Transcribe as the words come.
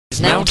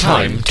now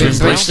time to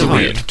embrace the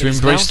weird. To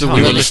embrace the weird.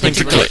 You are listening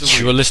to Glitch.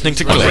 You are listening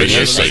to Glitch. On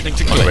Radio Satan.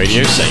 On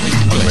Radio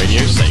Satan. On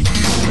Radio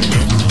Satan.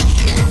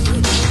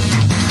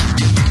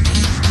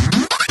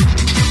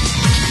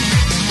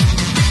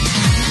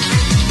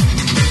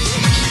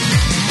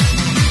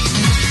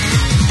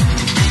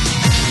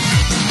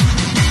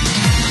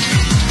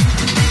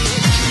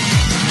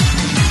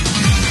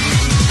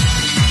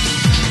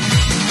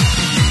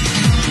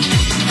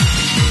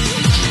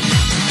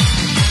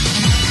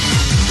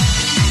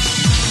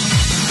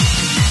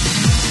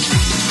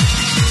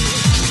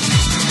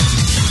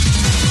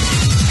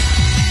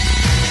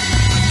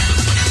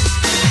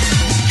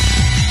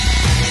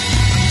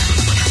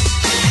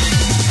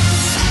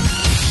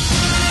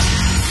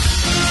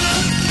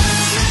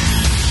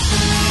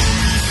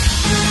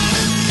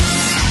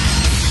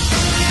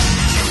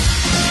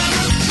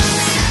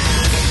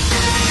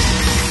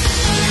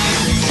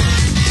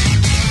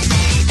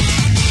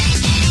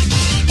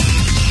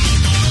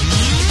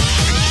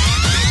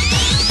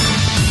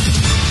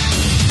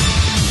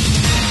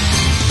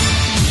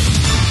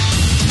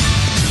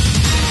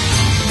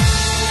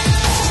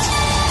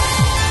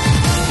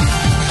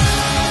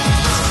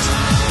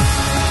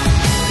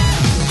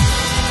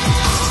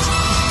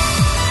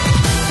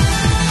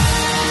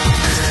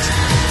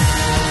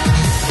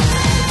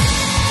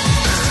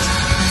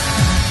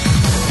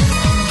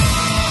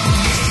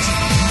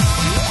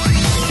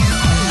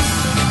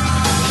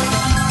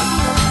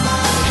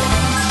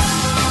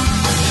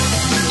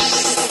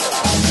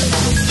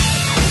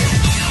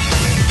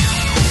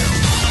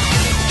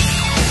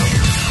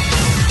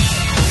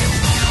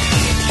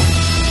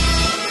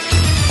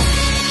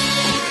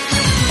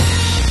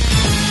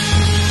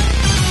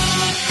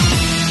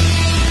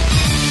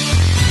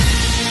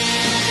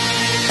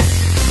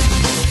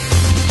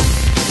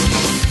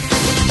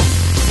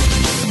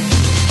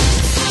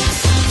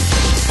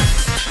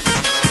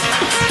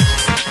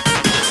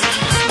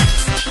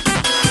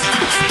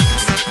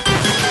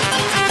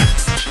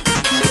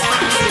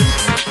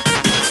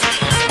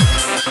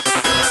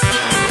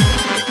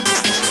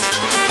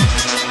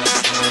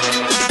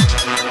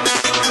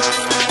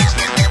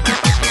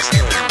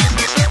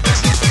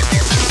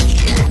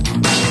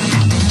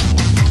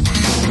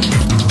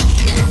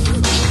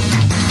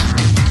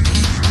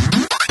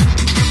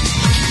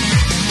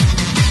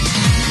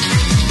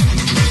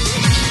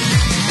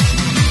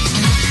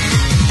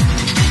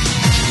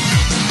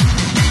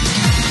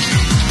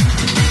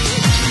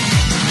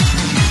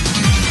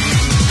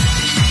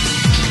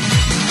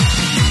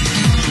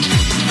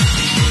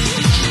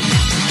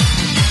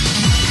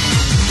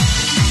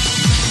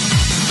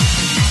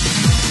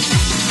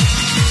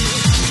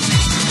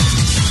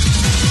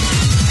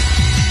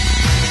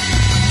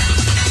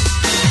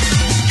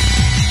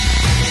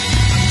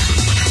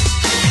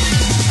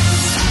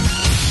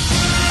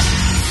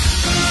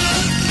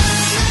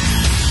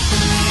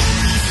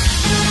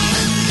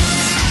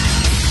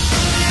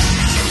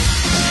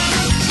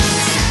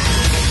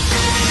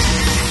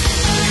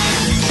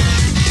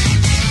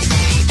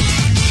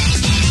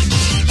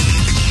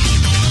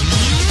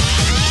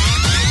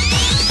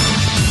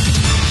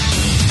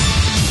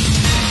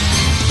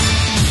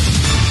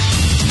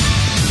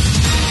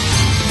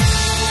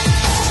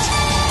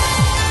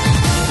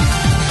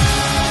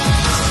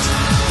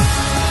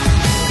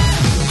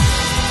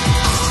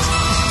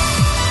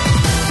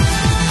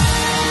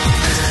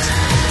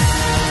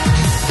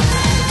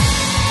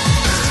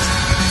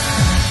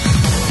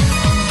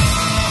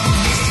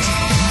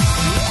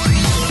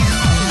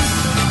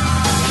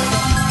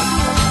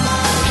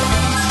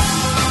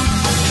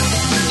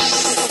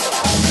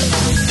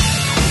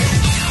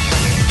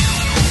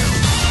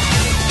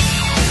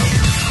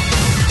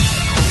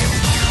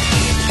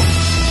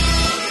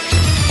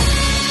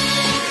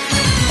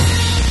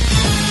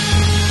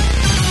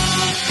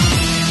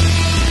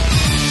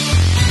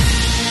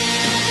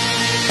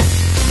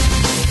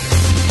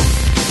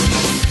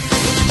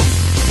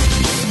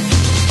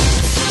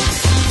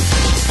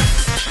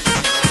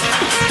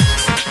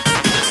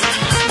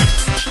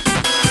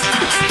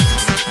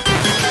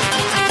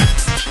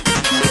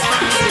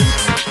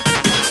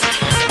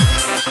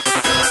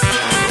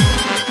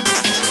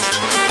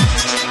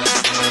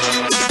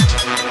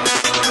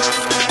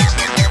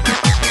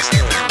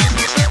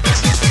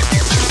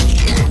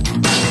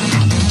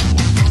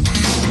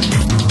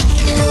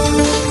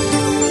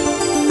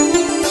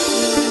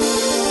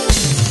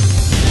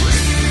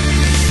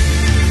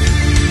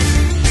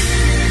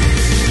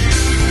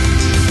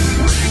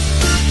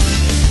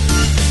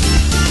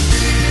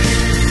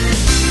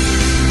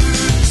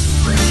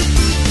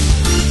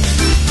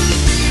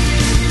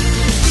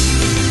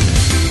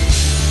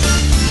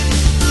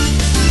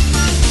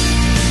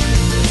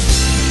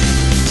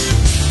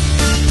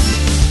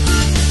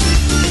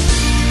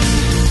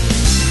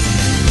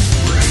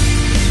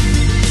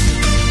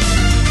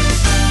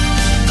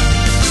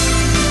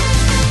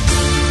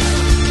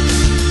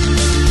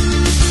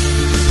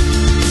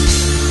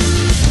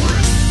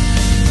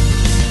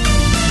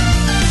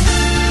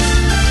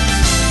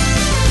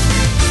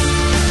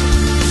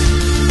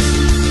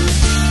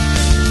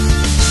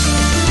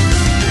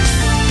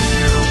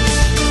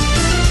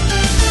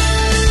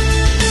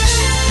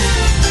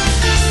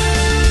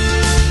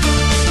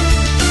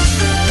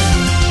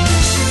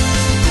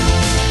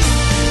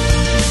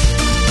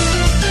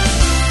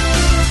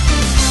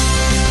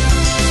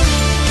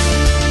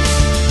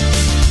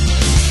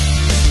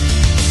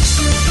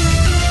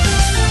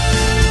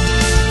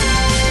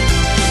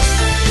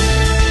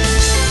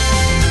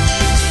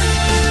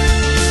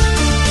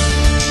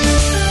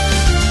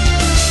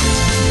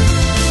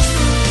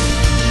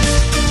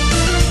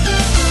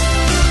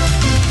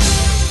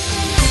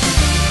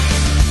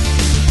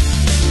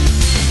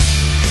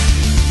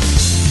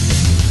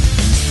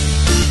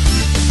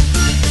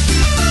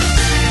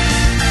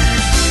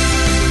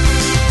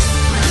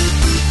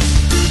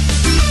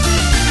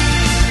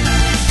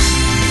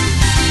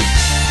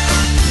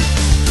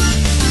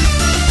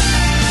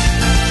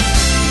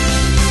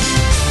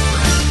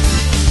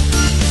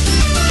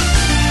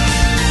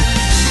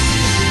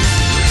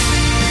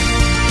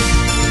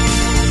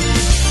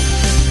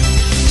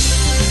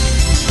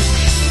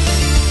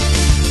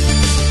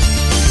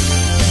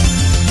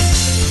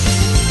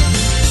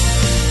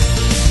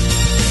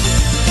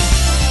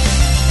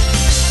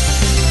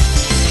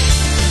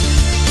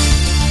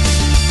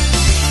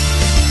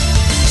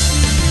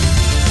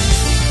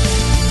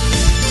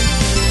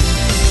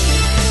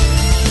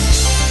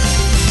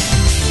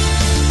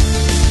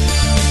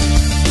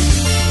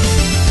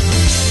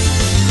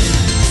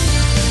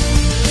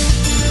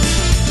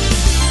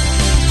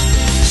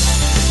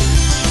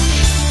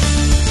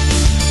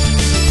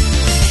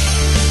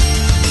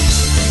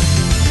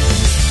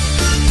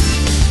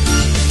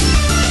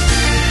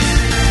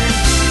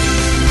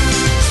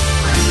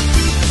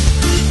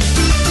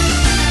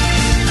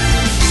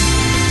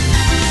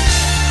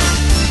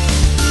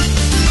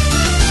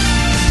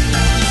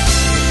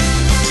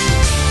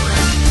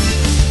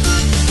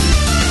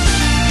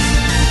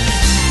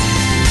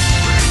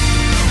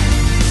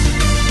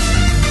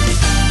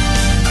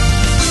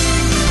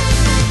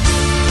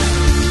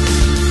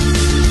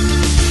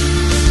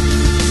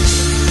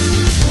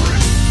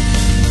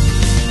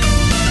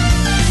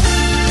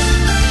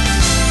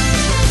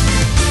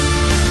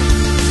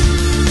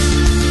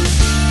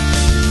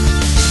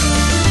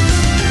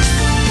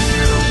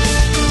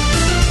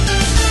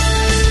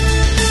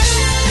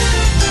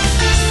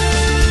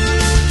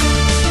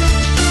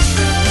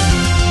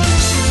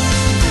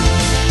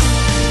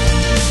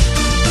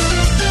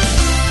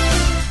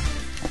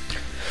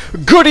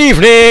 Good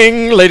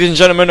evening, ladies and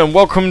gentlemen, and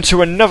welcome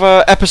to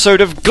another episode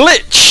of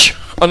Glitch!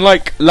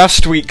 Unlike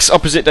last week's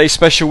Opposite Day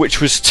special, which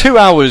was 2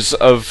 hours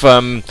of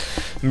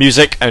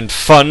music and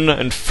fun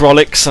and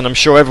frolics, and I'm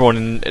sure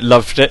everyone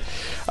loved it. In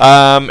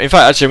fact,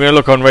 actually, I'm going to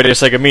look on Radio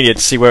Sega Media to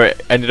see where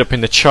it ended up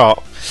in the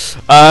chart.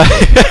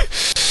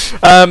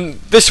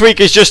 This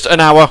week is just an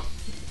hour.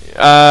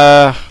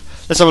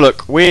 Let's have a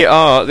look. We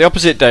are the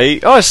Opposite Day.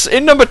 Oh, it's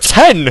in number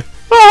 10!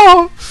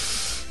 Oh!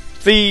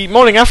 The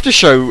morning after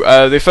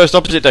show, the first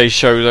Opposite Day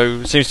show,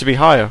 though, seems to be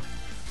higher.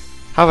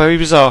 How very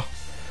bizarre.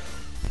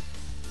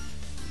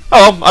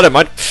 Oh, I don't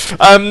mind.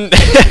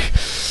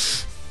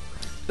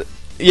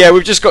 Yeah,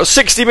 we've just got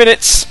 60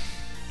 minutes,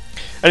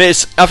 and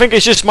I think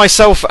it's just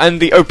myself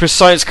and the Opus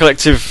Science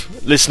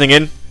Collective listening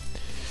in.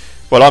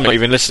 Well, I'm not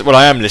even listening. Well,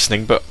 I am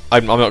listening, but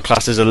I'm not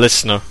classed as a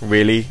listener,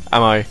 really,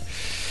 am I?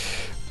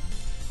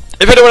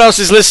 If anyone else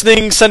is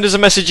listening, send us a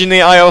message in the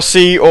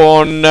IRC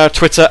or on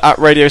Twitter at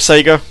Radio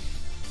Sega.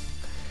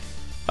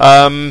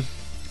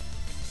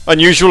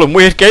 Unusual and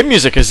weird game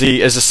music, as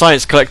the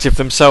Science Collective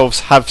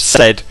themselves have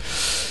said.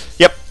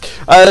 Yep.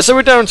 So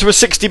we're down to a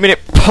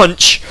 60-minute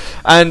punch,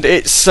 and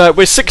we're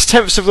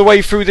 6/10 of the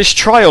way through this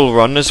trial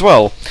run as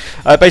well.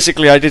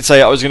 Basically, I did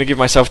say I was going to give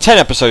myself 10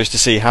 episodes to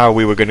see how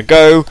we were going to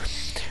go,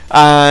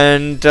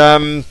 and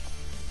then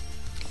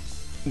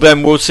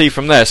we'll see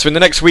from there. So in the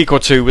next week or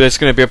two, there's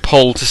going to be a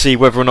poll to see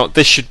whether or not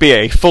this should be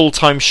a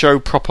full-time show,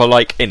 proper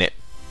like in it.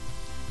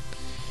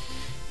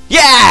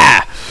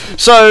 Yeah!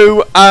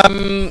 So,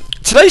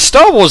 today's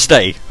Star Wars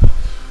Day.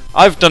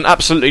 I've done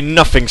absolutely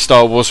nothing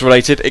Star Wars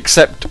related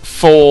except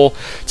for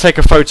take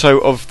a photo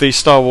of the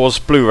Star Wars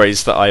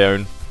Blu-rays that I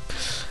own.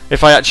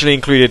 If I actually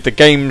included the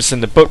games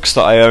and the books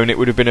that I own, it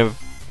would have been a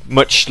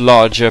much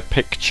larger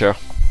picture.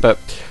 But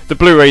the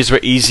Blu-rays were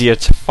easier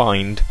to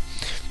find.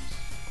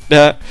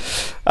 I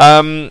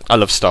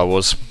love Star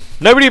Wars.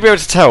 Nobody will be able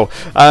to tell,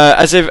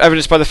 as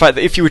evidenced by the fact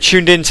that if you were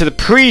tuned in to the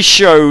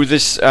pre-show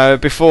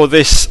before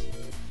this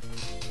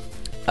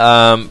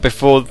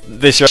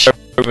show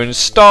even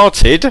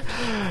started,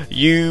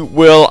 you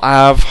will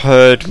have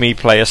heard me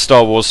play a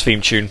Star Wars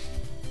theme tune.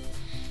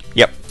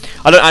 Yep.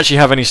 I don't actually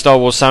have any Star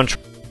Wars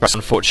soundtracks,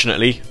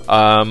 unfortunately,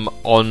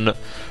 on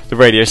the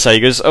Radio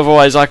Segas.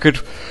 Otherwise, I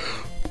could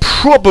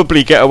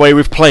probably get away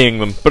with playing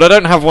them, but I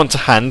don't have one to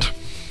hand,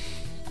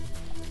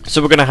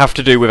 so we're going to have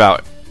to do without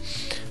it.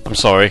 I'm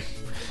sorry.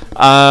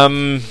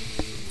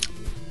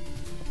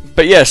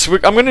 But yes,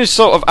 I'm going to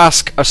sort of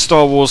ask a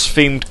Star Wars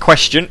themed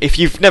question. If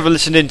you've never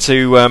listened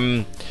into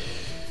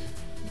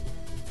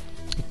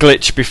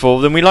Glitch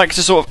before, then we like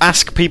to sort of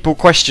ask people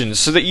questions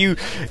so that you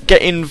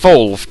get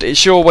involved.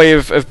 It's your way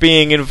of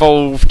being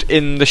involved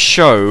in the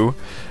show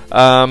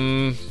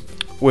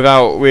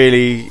without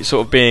really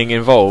sort of being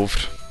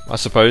involved, I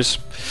suppose.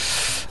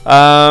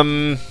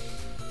 And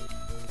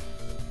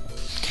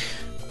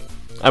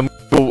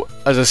we'll,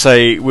 as I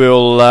say,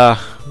 we'll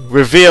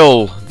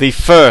reveal the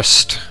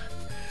first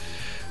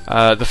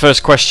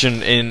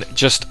question in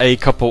just a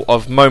couple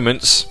of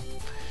moments.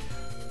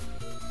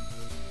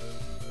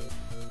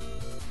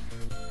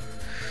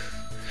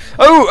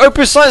 Oh,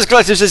 Opus Science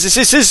Collective says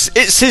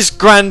it's his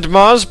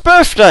grandma's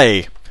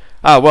birthday.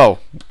 Ah, well,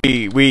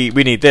 we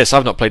need this.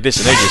 I've not played this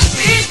in ages.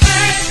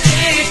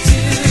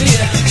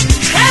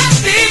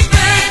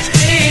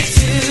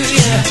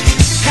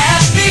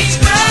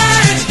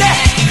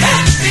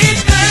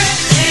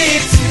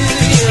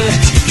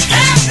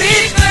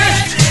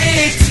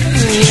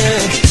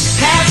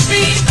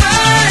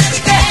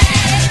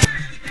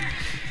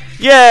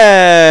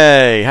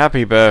 Yay!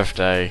 Happy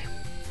birthday.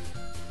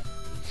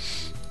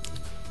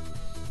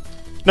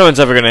 No one's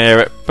ever going to hear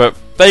it, but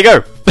there you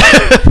go.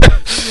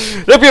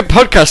 There'll be a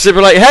podcast. They'll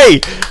be like, hey,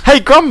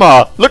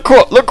 Grandma, look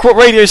what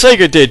Radio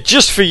Sega did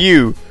just for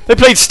you. They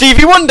played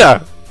Stevie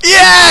Wonder.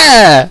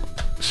 Yeah.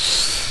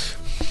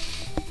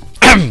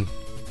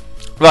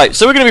 Right,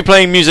 so we're going to be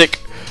playing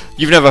music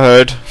you've never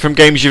heard from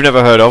games you've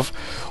never heard of,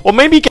 or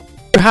maybe games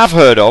you have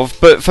heard of,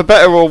 but for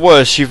better or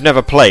worse, you've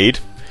never played.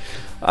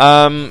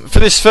 For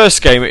this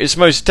first game, it's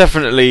most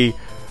definitely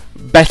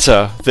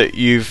better that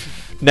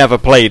you've never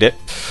played it.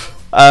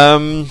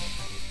 I'm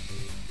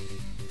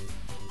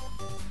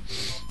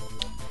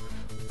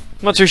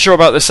not too sure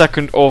about the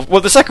second,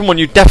 the second one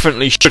you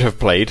definitely should have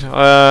played,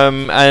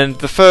 and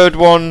the third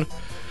one,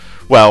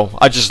 well,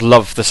 I just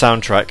love the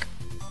soundtrack.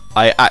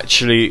 I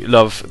actually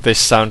love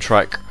this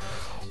soundtrack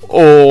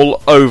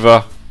all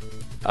over,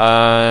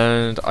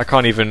 and I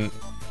can't even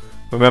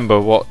remember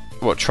what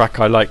track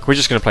I like. We're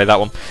just going to play that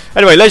one.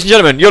 Anyway, ladies and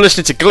gentlemen, you're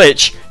listening to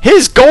Glitch.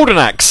 Here's Golden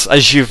Axe,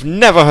 as you've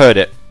never heard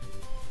it.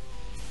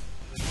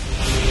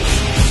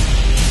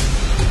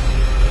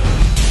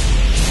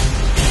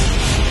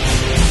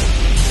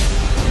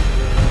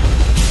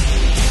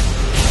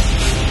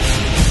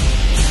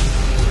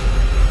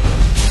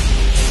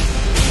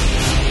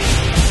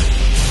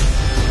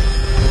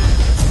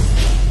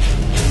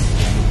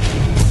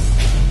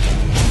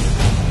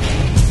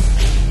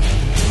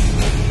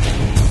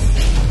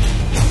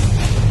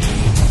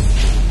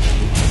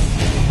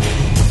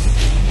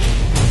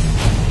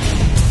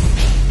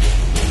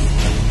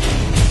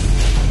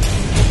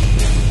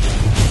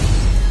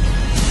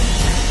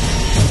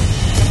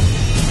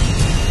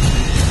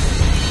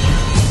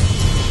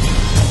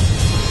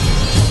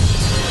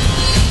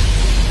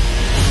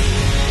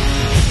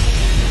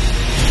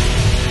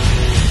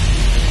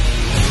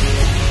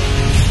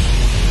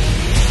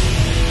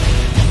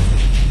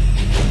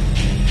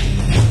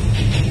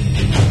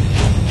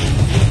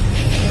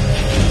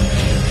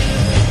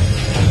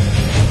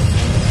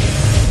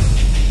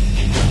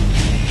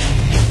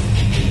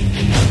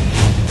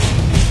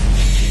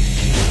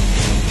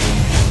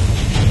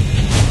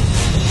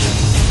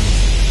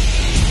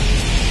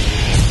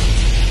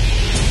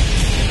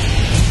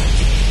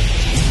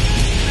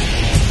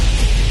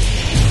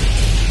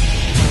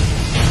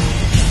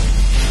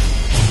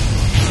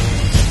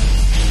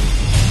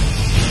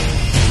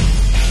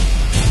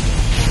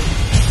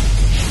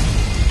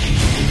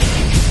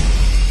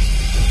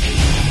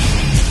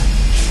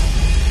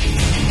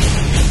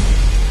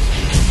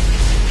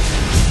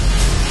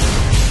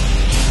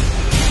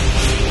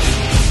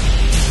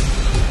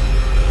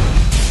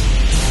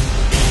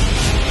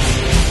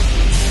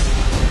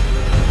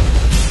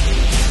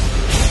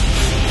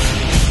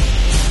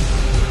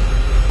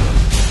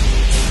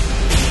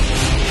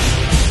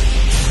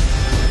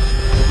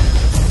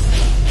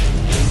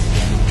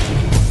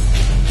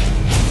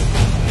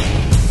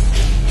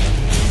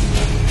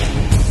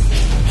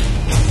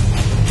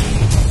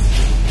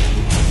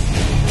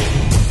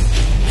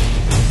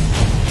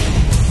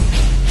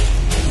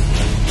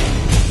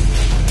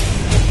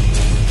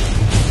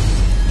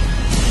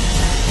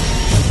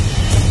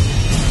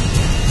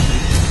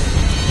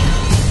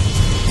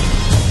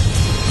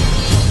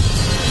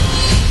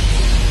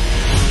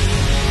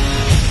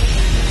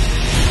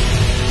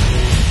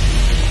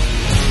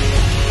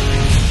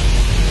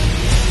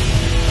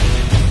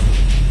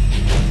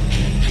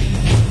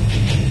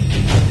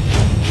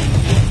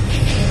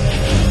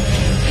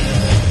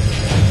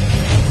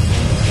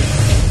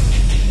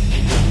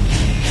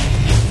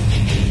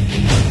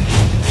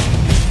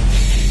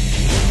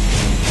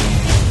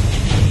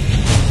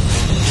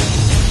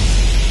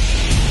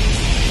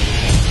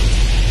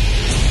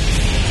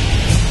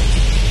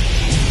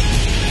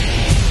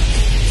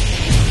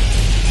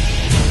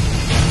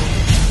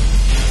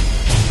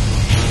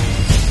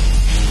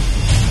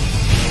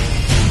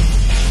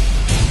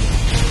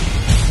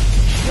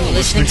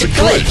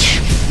 Glitch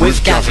with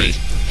Gavi,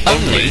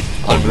 only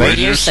on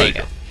Radio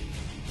Sega.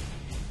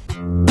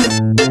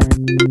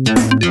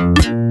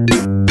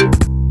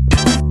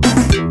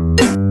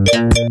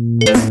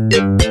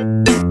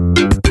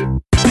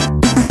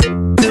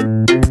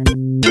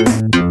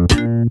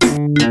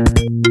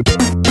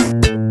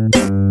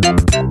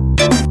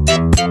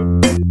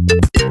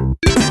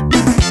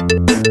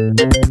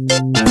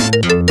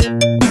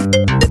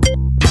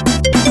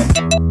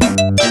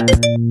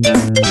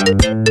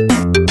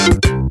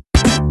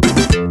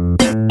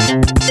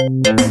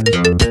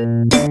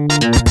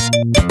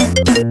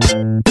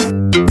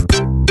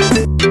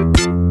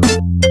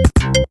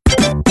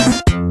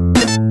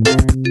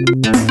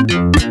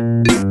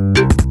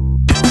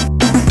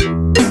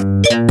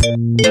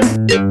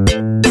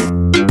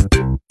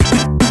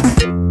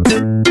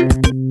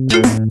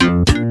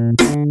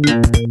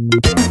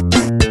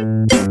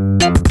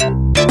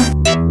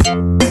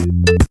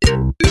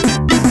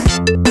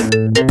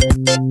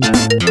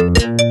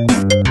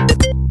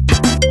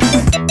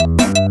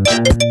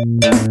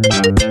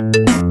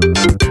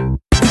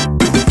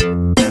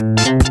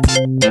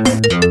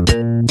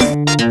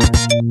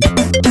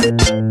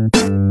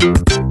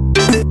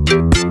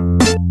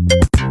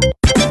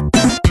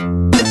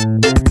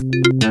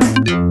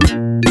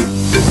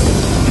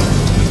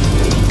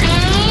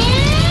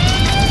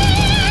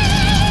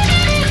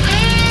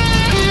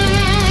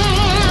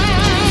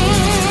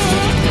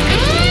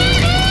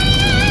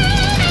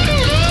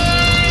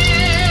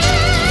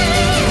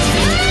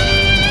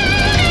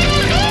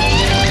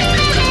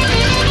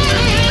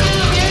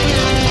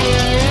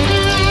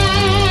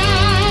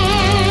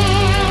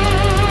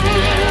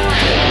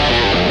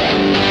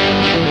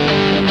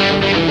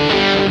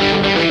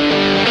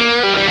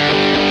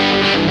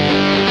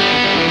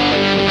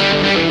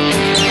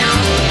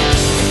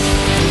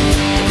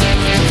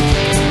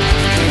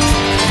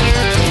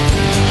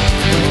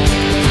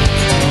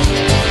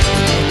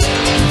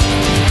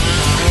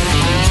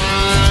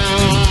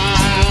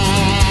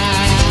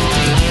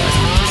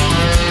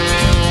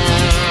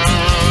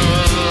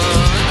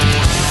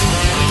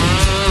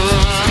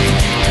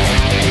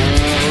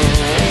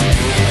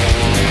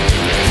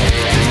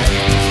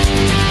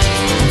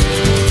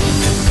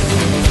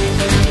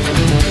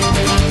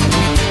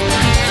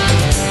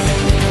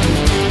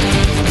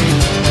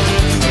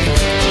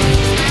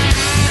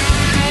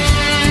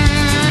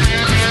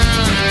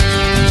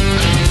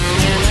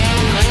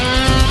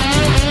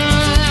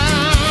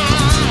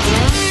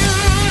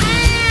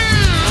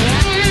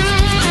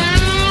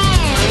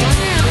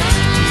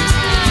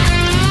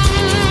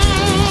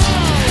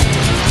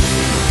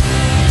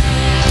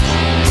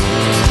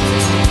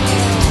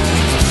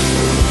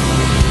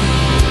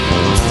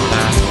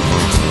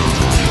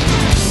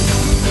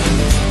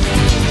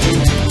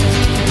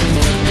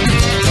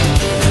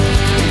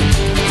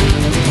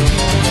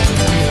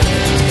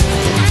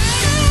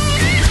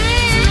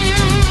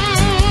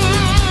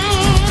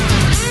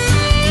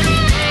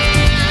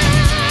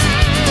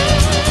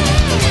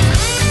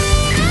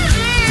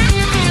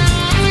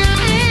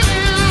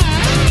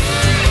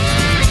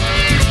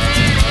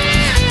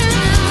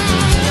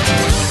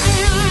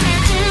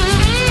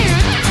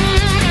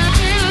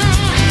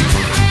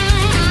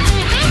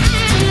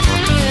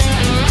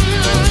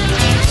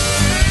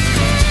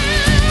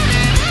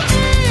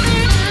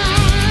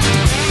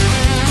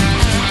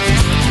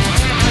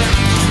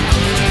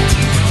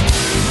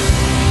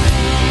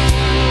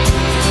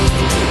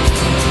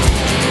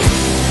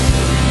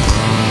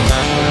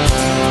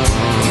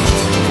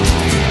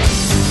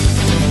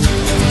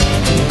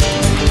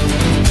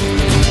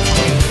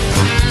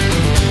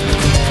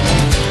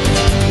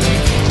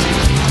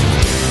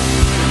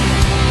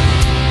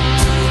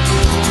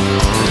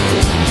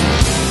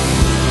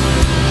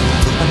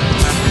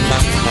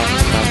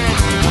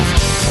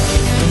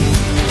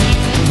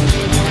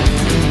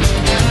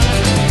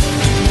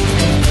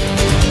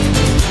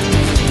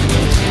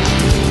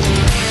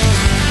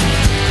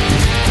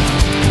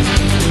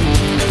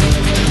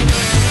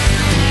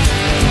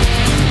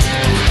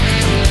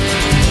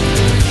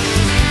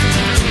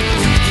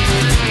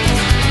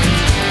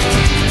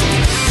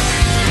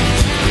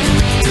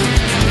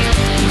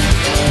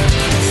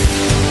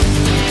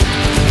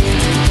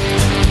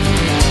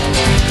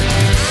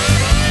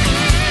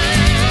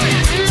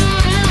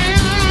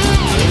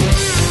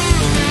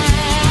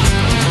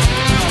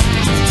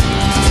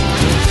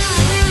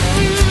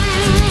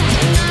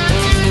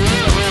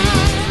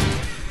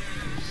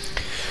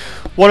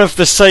 one of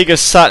the Sega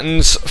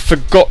Saturn's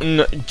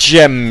forgotten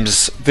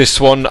gems, this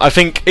one. I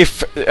think if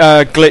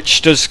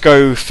Glitch does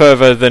go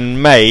further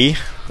than May,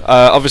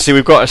 obviously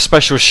we've got a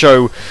special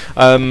show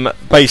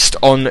based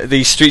on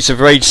the Streets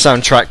of Rage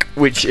soundtrack,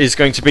 which is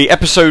going to be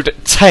episode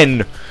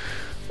 10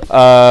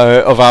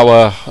 of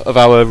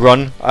our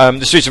run.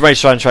 The Streets of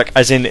Rage soundtrack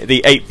as in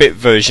the 8-bit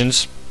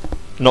versions,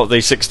 not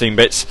the 16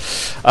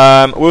 bits.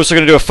 We're also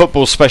going to do a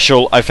football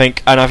special, I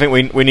think, and I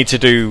think we need to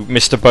do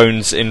Mr.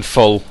 Bones in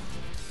full.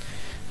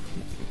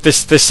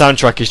 This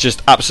soundtrack is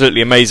just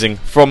absolutely amazing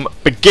from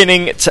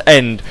beginning to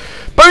end.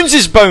 Bones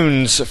is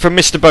Bones from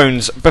Mr.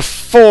 Bones.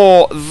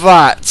 Before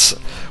that,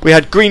 we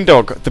had Green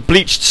Dog, the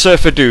bleached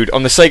surfer dude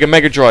on the Sega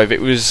Mega Drive.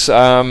 It was,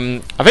 I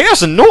think that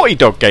was a Naughty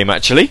Dog game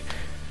actually.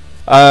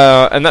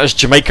 And that was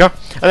Jamaica.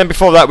 And then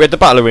before that, we had the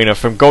Battle Arena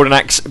from Golden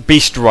Axe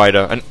Beast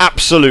Rider. An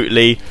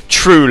absolutely,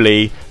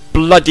 truly,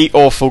 bloody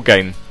awful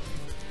game.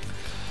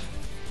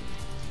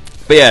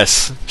 But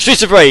yes,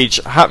 Streets of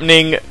Rage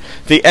happening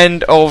the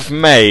end of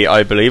May,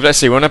 I believe. Let's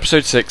see, we're on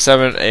episode 6,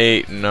 7,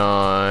 8,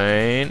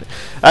 9.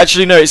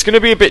 Actually, no, it's going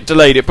to be a bit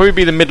delayed. It'll probably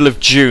be the middle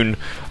of June,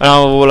 and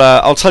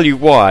I'll tell you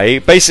why.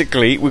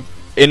 Basically,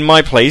 in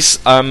my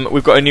place,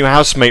 we've got a new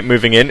housemate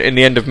moving in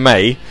the end of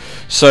May.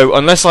 So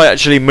unless I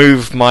actually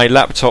move my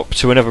laptop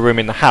to another room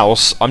in the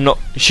house,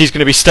 she's going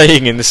to be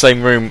staying in the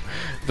same room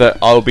that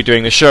I'll be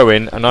doing the show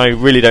in, and I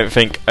really don't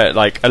think at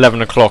like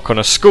 11 o'clock on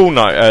a school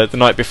night, the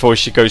night before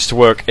she goes to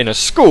work in a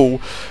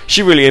school,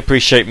 she really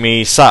appreciate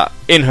me sat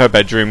in her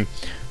bedroom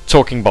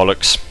talking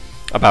bollocks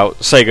about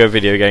Sega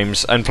video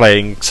games and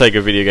playing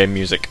Sega video game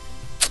music.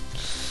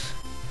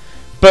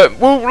 But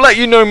we'll let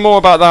you know more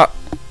about that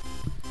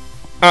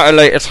at a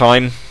later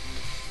time.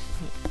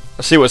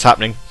 Let's see what's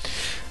happening.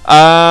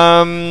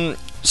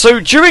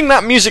 So during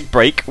that music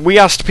break, we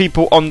asked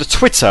people on the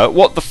Twitter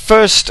what the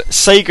first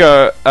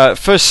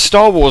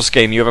Star Wars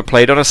game you ever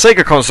played on a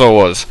Sega console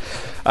was,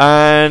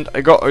 and I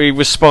got a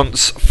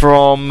response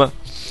from I'm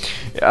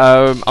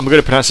going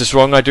to pronounce this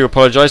wrong, I do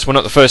apologise. Well,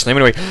 not the first name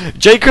anyway.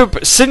 Jacob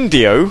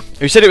Cindio,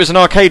 who said it was an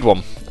arcade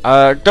one.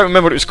 Don't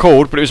remember what it was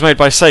called, but it was made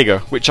by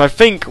Sega, which I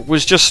think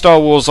was just Star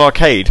Wars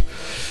Arcade,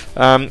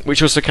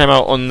 which also came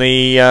out on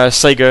the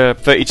Sega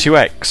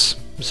 32X.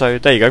 So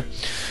there you go.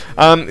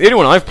 The only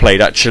one I've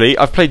played, actually,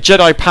 I've played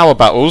Jedi Power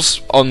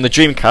Battles on the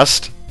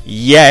Dreamcast.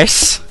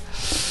 Yes.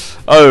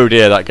 Oh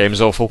dear, that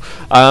game's awful.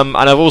 And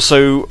I've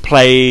also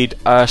played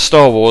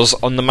Star Wars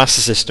on the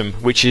Master System,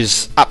 which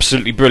is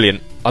absolutely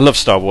brilliant. I love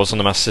Star Wars on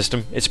the Master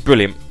System. It's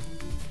brilliant.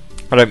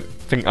 I don't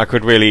think I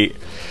could really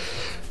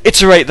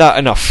iterate that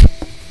enough.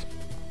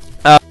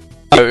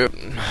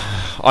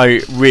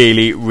 I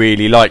really,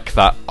 really like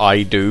that.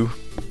 I do.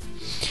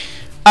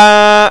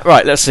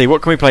 Right, let's see,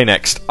 what can we play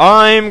next?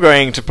 I'm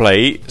going to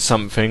play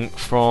something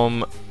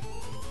from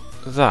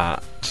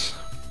that.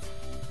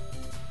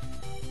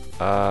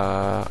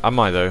 Am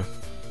I though?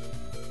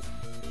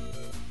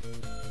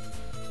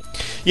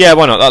 Yeah,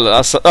 why not?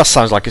 That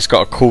sounds like it's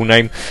got a cool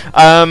name.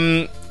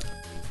 In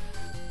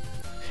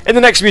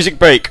the next music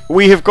break,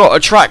 we have got a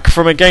track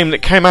from a game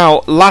that came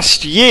out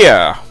last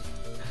year.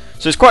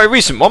 So it's quite a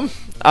recent one,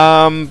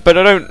 but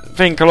I don't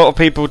think a lot of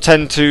people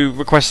tend to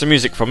request the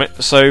music from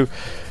it, so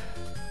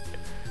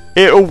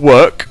it'll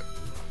work.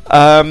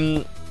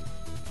 And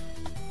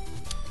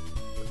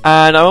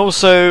I'm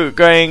also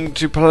going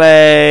to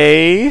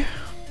play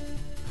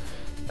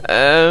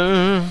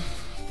oh,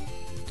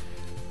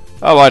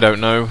 I don't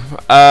know.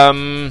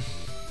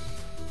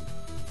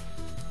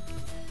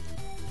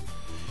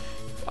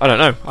 I don't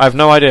know. I have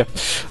no idea.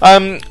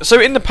 So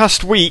in the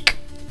past week,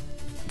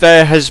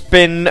 there has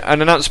been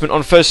an announcement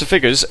on First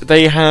Figures.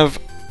 They have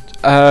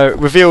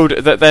revealed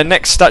that their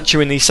next statue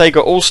in the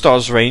Sega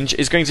All-Stars range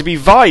is going to be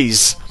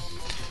Vyse.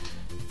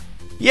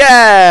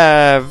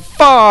 Yeah,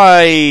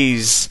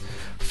 Vyse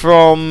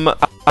from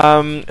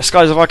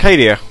Skies of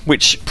Arcadia,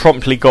 which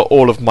promptly got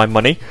all of my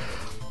money,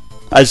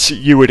 as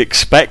you would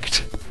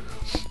expect.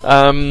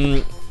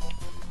 In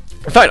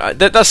fact,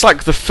 that's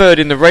like the third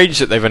in the range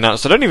that they've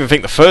announced. I don't even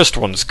think the first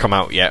one's come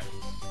out yet.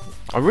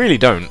 I really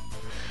don't.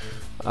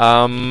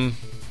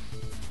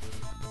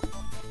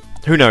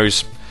 Who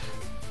knows?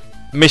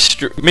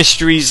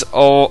 Mysteries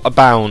all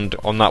abound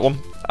on that one.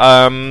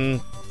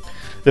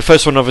 The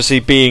first one obviously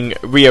being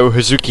Ryo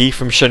Hazuki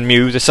from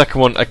Shenmue. The second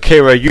one,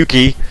 Akira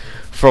Yuki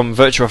from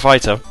Virtua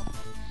Fighter.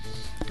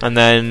 And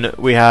then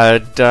we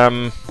had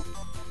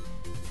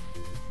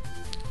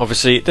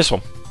obviously this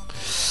one.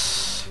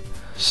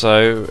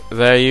 So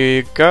there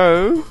you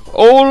go.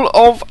 All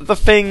of the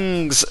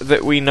things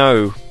that we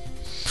know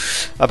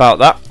about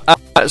that.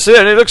 So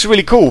yeah, it looks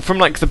really cool from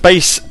like the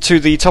base to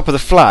the top of the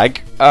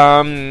flag,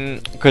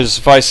 because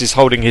Vyse is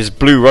holding his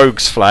Blue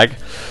Rogues flag.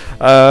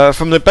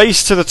 From the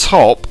base to the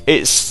top,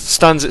 it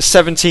stands at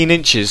 17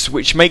 inches,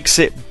 which makes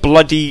it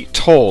bloody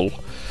tall.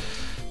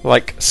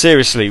 Like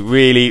seriously,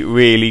 really,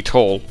 really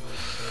tall.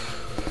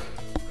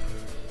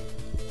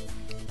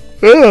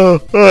 Oh,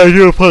 I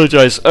do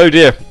apologise. Oh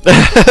dear.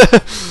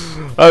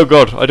 Oh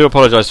god, I do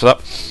apologise for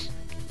that.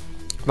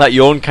 That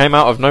yawn came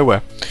out of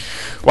nowhere.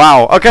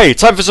 Wow, okay,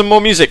 time for some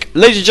more music.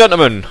 Ladies and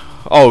gentlemen,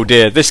 oh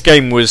dear, this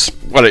game was,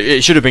 well,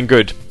 it should have been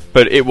good,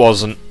 but it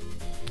wasn't.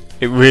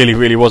 It really,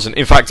 really wasn't.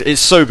 In fact,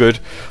 it's so good,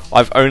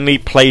 I've only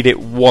played it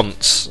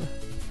once.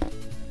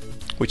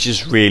 Which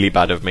is really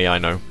bad of me, I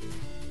know.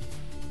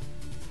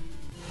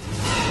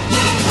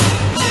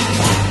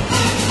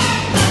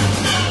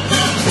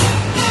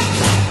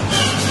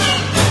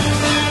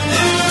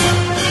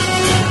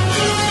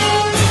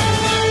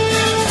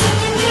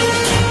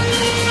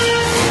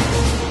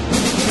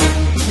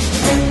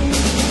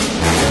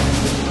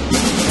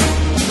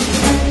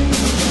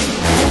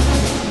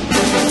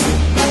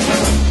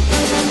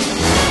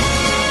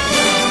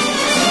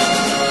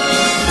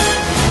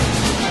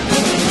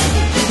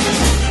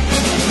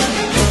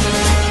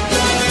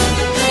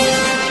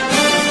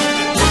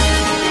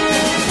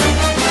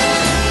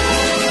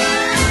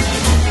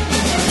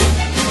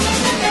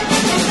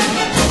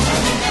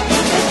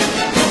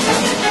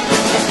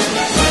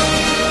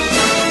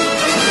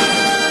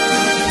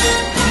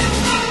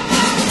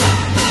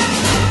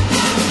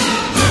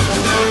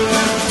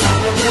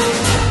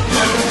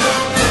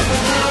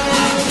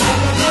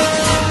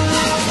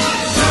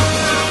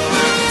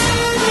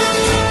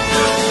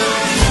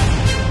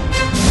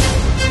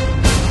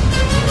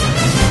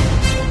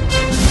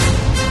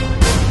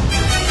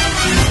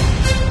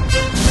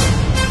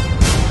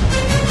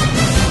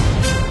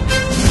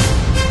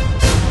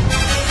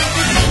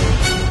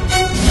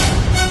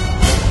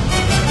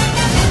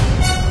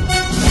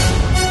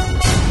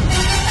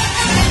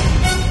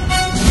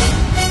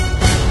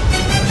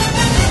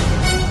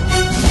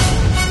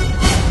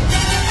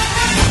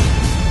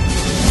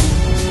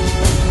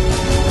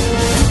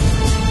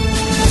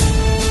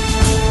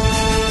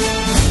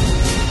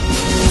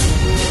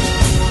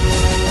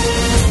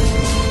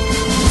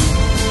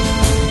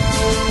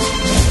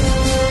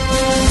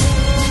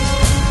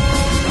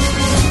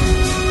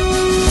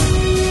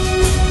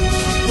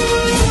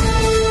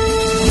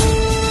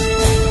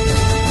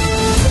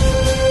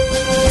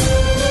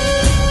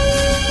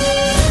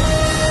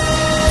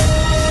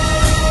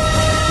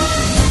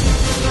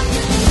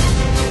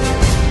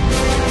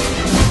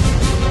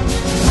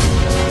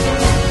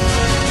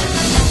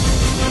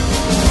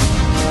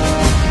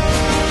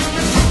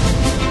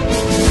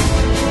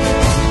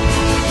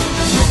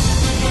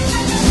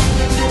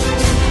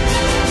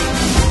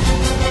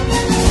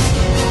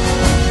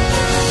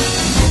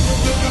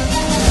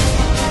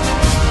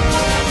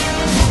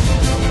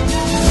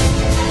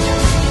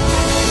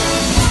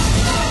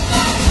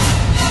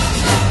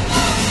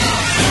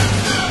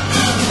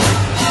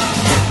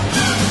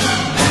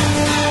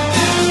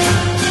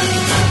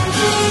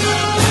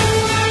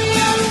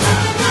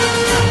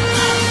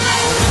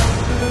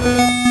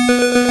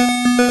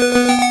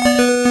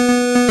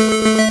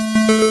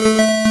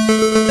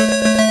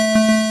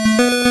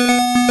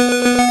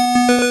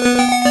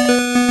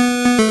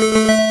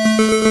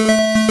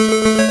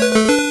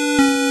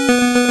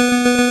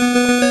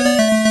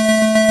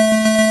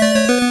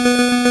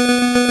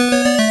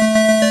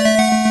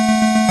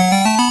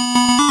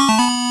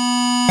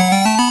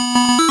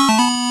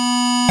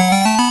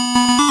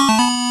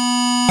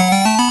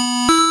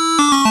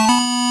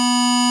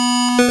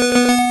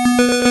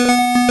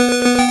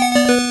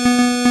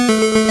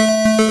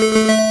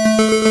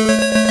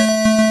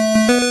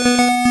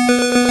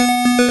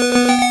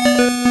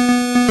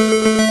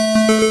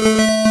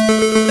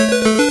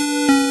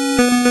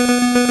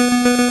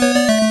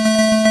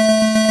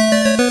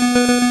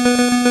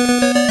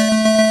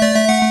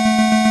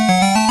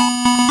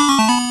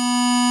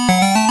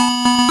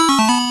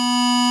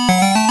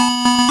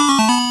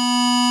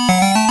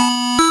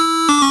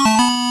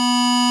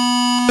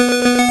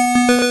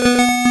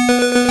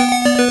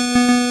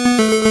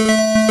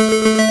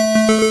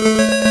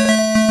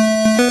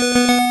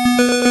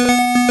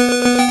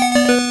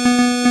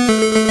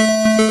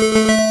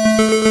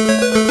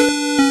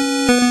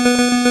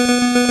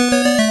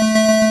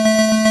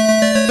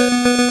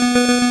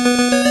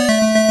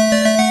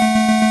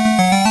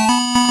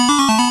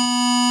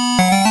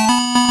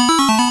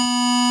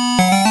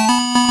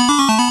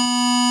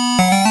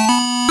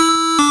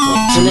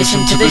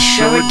 listen to this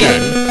show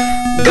again,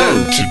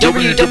 go to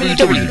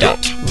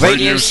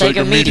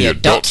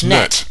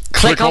www.radiosegamedia.net,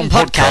 click on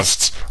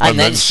podcasts, and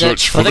then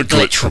search for the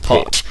Glitch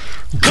Report.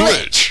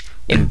 Glitch!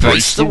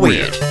 Embrace the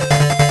weird.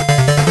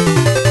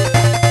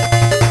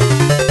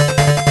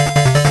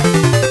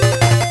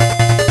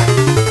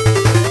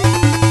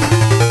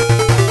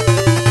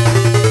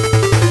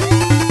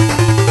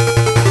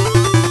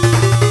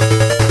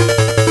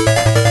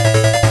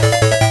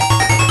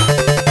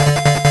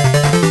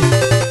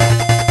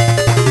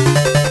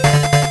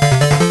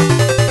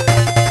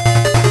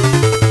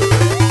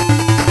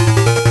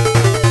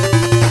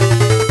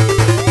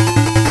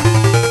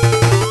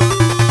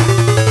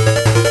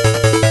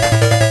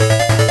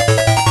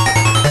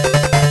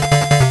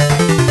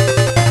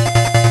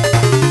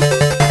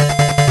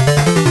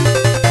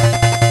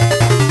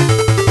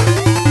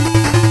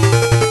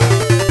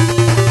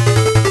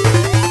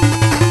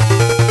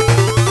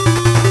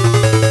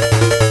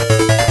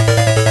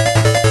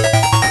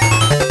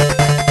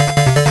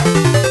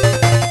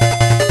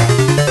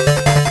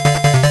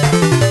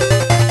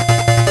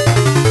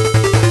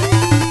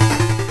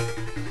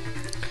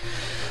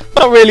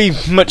 Not really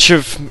much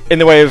in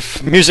the way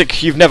of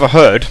music you've never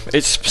heard.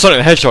 It's Sonic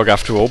the Hedgehog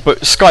after all, but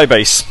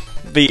Skybase,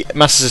 the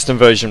Master System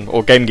version,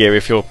 or Game Gear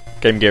if you're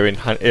Game Gear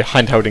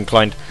handheld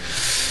inclined.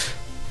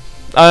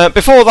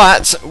 Before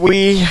that,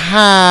 we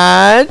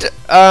had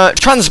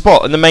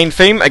Transbot and the main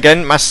theme,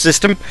 again, Master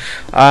System,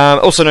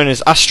 also known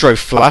as Astro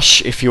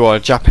Flash if you are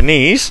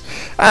Japanese,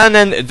 and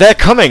then They're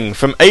Coming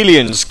from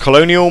Aliens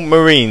Colonial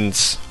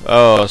Marines.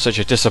 Oh, such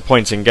a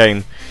disappointing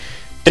game.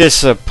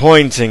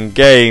 Disappointing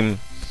game.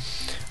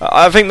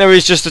 I think there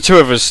is just the two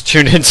of us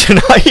tuned in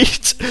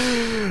tonight.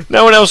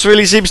 No one else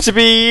really seems to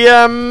be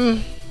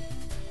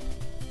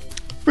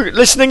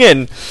listening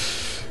in.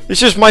 It's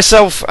just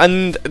myself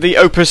and the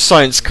Opus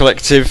Science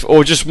Collective,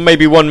 or just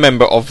maybe one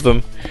member of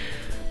them.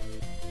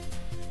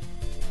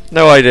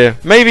 No idea.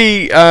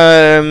 Maybe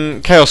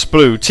Chaos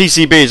Blue.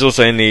 TCB is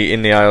also in the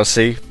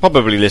IRC,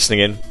 probably listening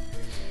in.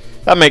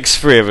 That makes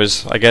three of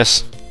us, I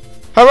guess.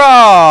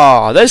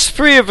 Hurrah! There's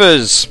three of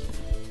us.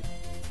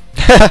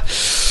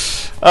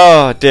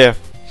 Oh dear.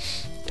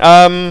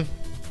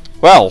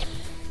 Well.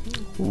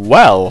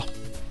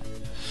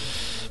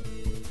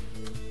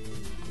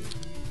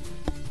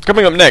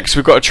 Coming up next,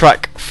 we've got a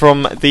track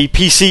from the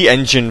PC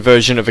Engine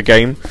version of a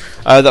game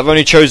that I've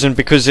only chosen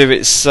because of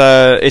its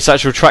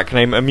actual track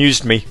name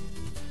amused me.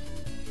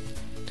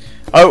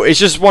 Oh, it's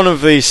just one of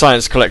the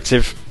Science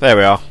Collective. There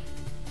we are.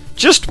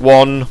 Just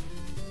one.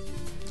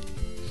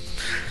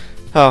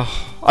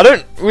 Oh, I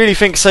don't really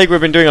think Sega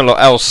have been doing a lot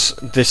else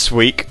this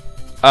week.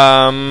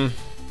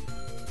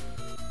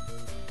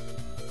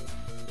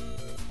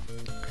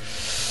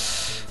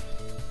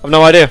 I've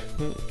no idea.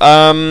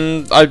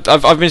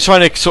 I've been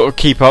trying to sort of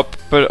keep up,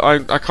 but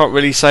I can't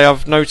really say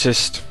I've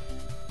noticed.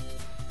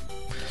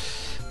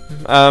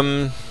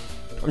 I'm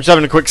just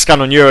having a quick scan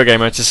on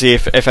Eurogamer to see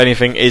if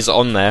anything is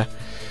on there,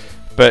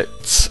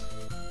 but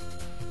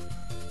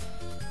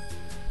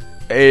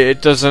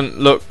it doesn't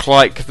look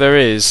like there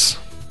is.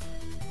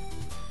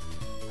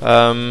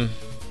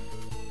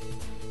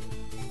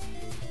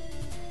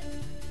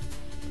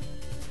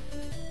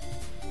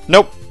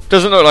 Nope,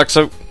 doesn't look like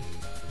so.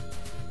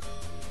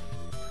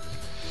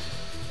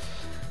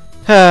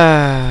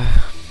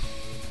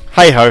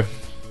 Hey ho,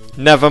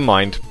 never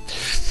mind.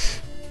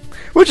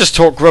 We'll just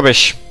talk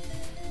rubbish.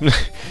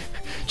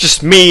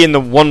 Just me and the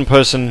one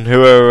person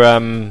who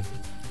are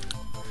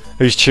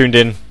who's tuned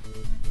in.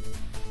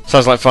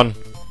 Sounds like fun.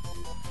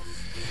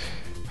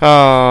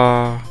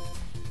 Ah,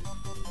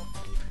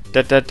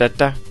 da da da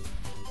da.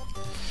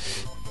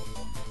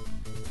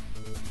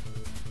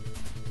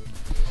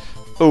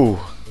 Ooh.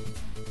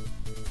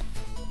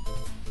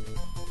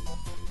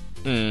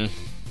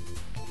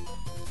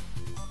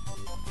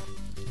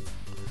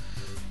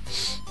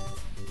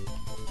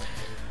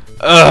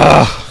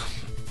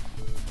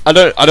 I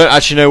don't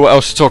actually know what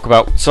else to talk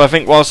about, so I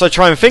think whilst I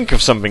try and think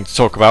of something to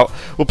talk about,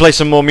 we'll play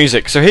some more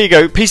music. So here you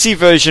go, PC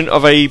version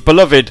of a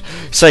beloved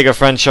Sega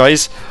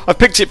franchise. I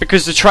picked it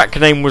because the track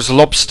name was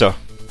Lobster,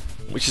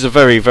 which is a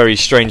very, very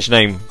strange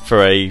name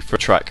for a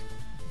track.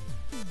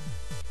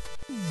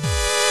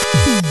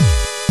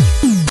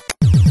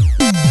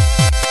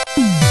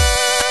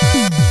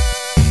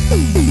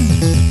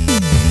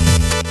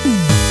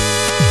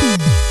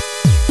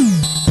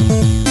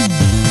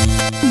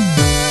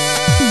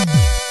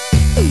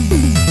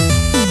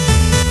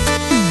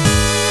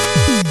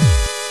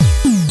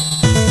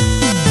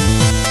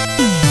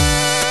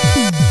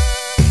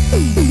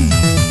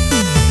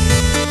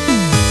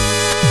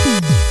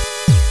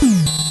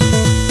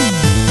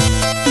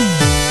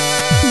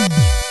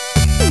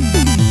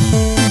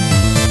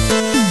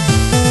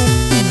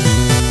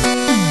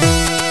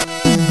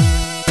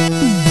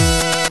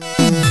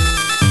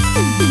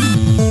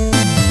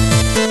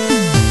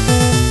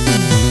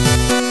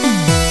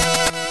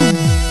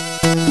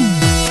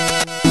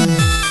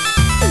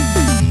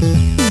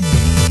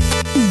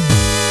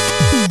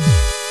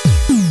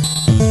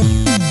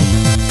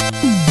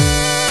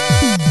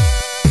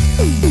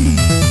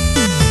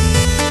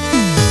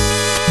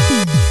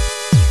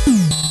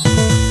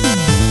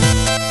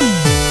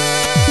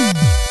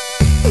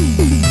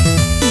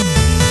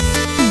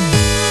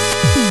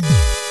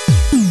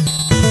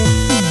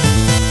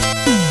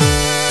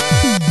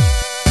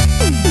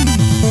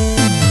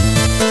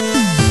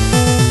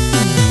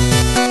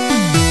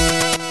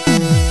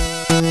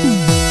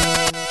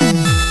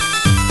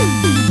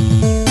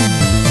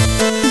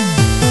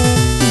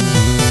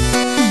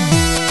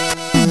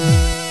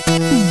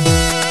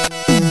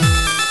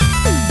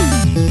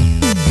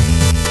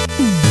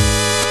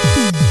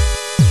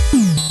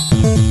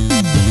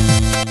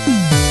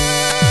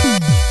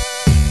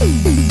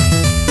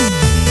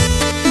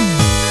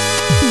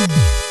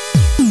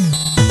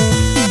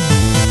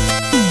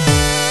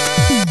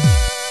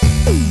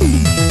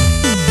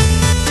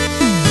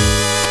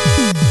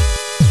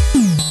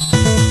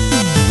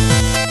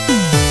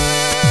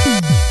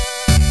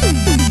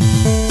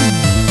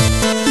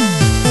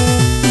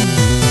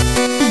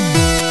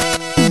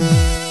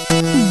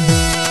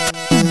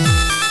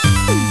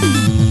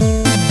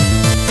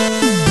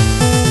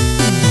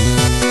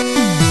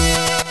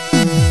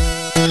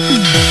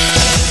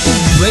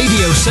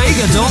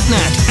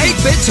 Sega.net.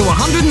 8-bit to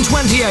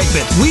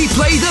 128-bit. We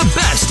play the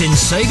best in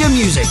Sega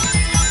music.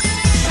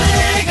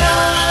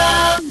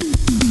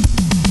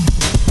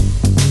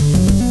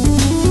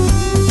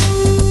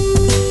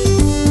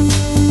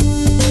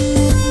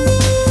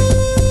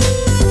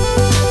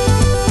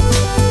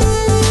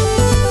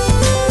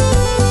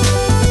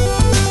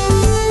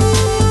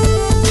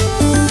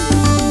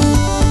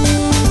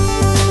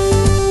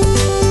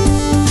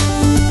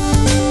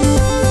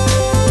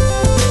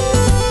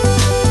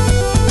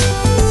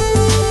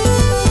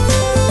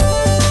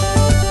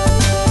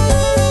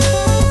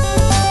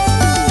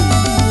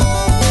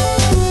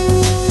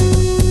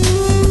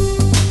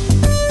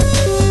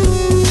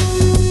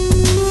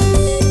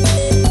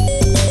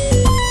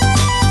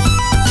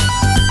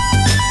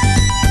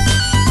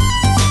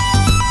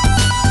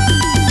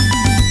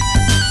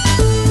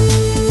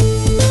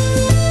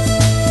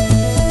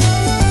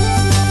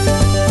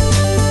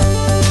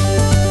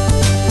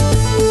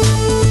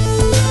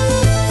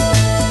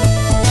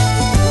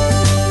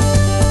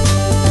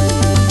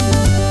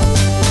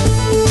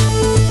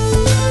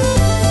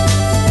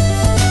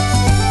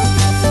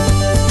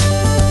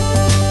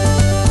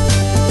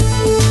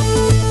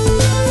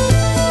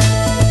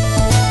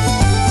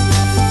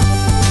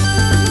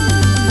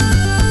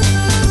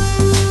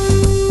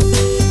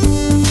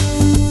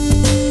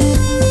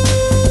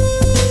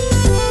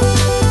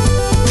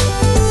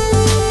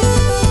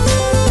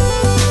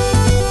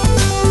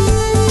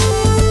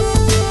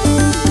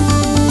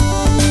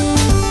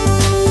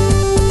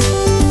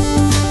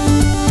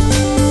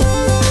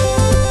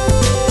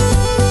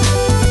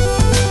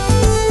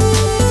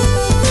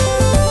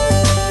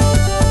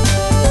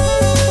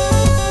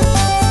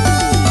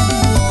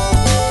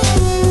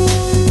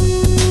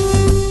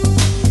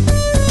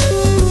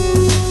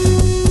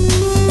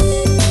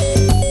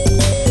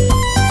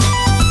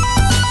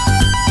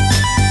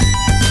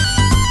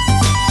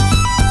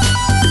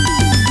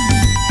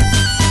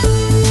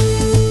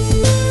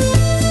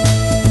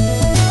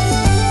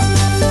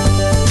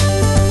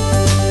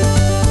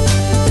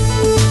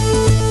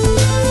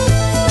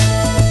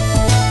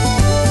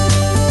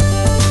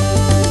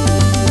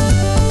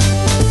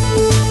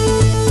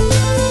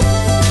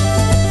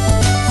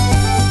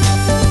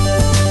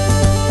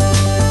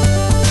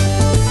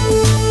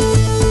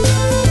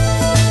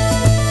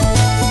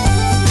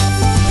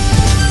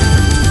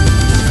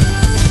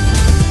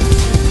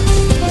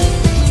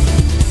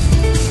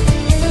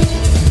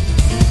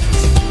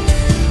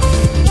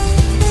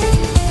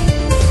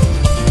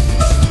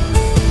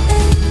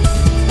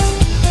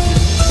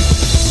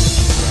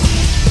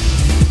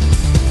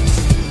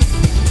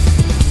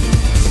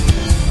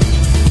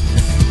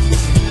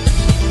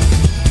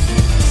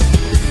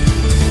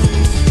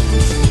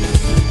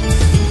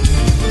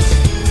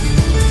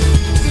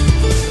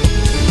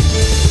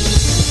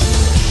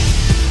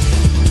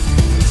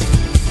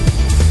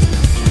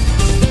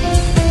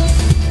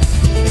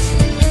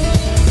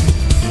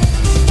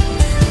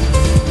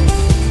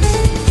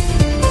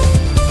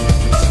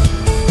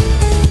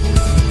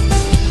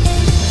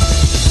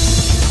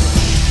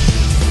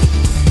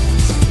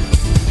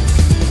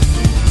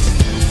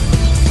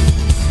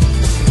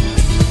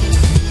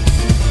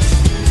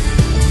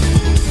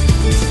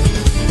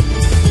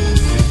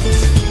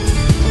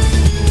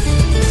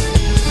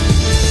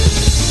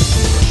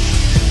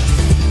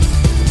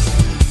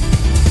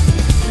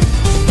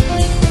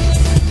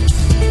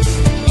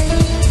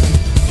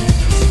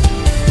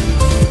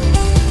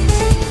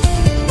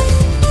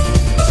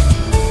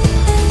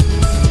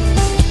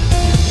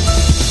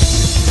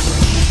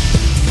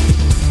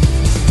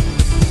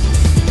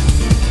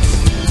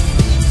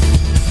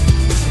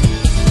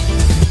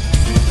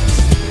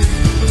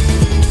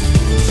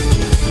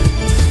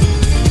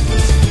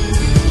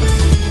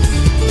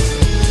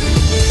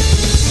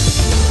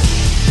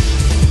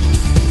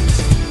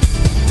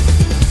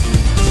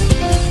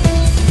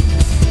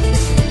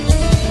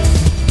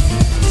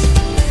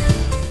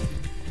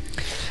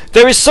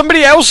 There is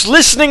somebody else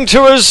listening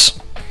to us.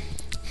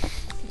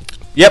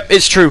 Yep,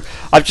 it's true.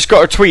 I've just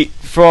got a tweet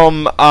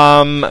from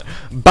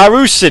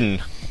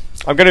Barusin.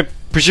 I'm going to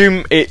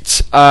presume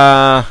it's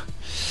I'm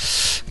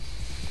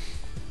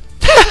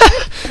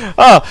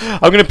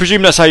going to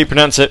presume that's how you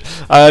pronounce it.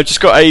 Just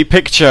got a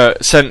picture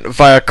sent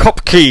via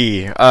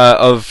Kopkey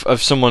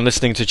of someone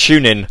listening to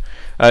TuneIn,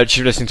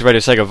 listening to Radio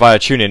Sega via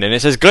TuneIn, and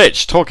it says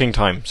glitch talking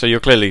time. So you're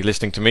clearly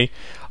listening to me.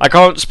 I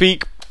can't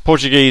speak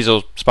Portuguese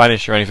or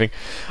Spanish or anything.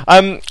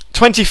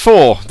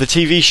 24, the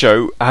TV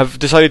show, have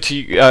decided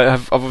to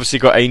have obviously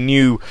got a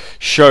new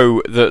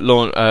show that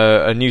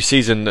a new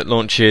season that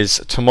launches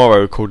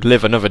tomorrow called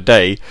Live Another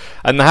Day,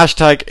 and the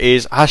hashtag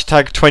is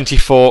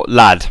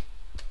 #24lad.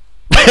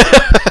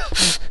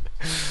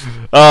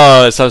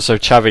 Oh, it sounds so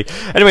chavvy.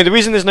 Anyway, the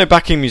reason there's no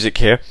backing music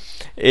here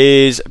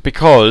is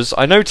because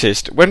I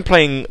noticed when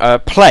playing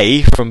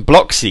Play from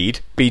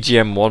Blockseed,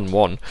 BGM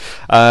 11,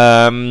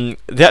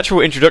 the actual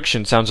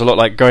introduction sounds a lot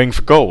like Going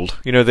for Gold.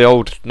 You know, the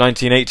old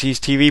 1980s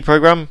TV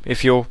program,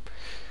 if you're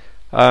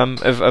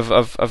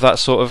of that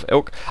sort of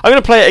ilk. I'm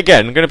going to play it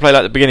again. I'm going to play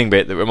like the beginning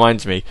bit that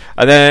reminds me,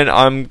 and then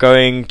I'm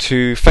going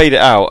to fade it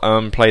out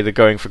and play the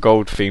Going for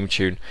Gold theme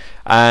tune,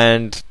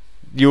 and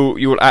you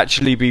will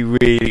actually be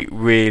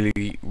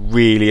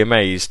really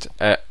amazed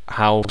at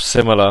how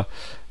similar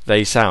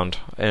they sound.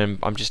 And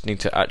I just need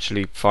to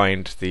actually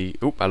find the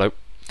hello.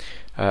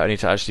 I need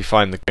to actually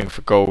find the Going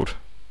for Gold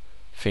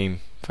theme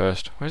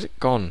first. Where's it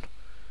gone?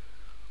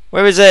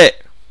 Where is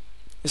it?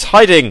 It's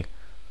hiding.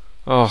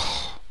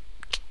 Oh,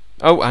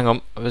 hang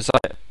on. Was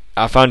that it?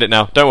 I found it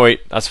now. Don't worry.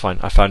 That's fine.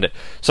 I found it.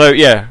 So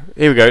yeah,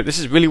 here we go. This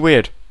is really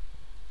weird.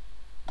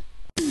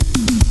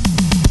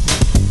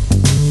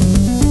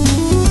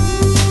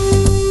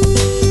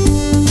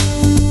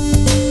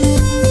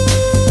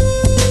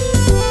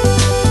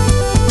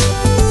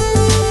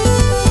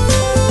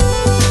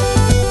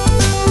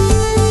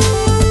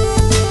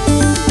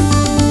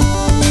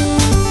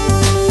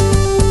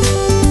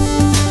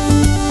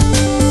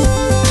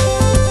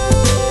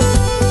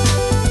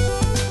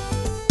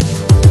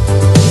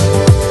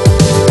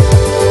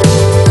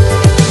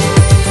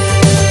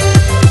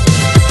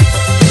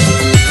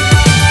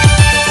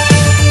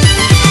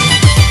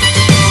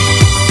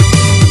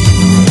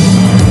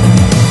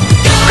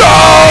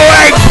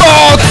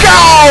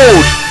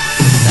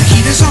 The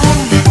heat is on,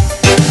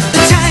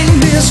 the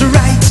time is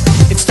right.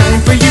 It's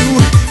time for you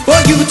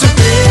to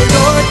play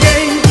your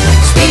game.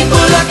 People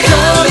are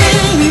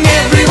coming,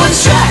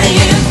 everyone's trying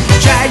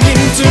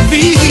to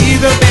be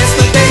the best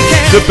that they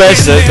can. The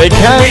best that they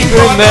can,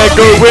 and they're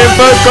going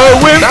for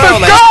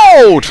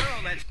gold!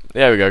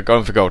 There we go,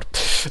 going for gold.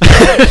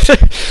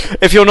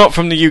 If you're not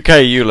from the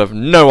UK, you'll have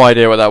no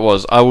idea what that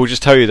was. I will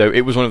just tell you though,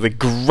 it was one of the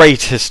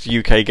greatest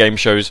UK game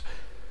shows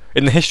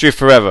in the history of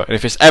forever, and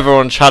if it's ever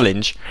on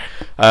Challenge,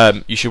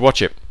 you should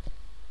watch it.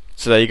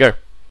 So there you go.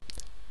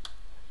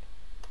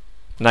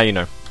 Now you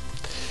know.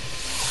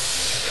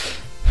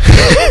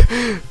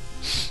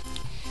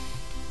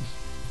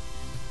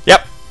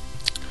 Yep.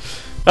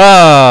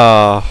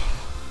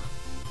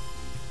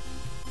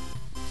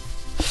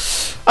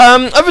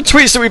 Other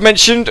tweets that we've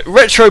mentioned.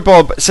 Retro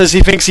Bob says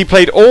he thinks he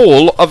played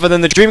all other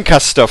than the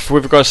Dreamcast stuff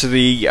with regards to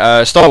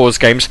the Star Wars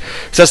games.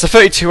 So that's the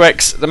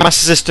 32X, the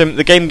Master System,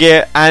 the Game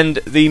Gear, and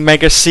the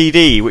Mega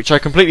CD, which I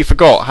completely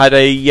forgot had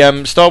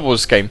a Star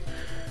Wars game.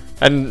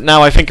 And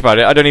now I think about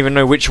it, I don't even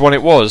know which one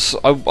it was.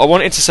 I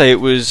wanted to say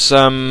it was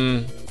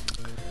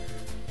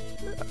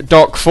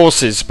Dark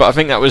Forces, but I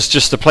think that was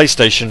just the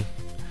PlayStation.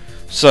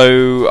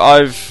 So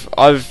I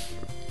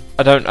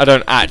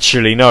don't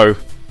actually know.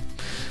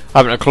 I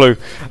haven't a clue.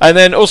 And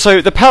then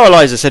also the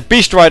Paralyzer said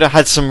Beast Rider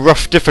had some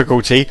rough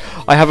difficulty.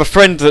 I have a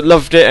friend that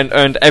loved it and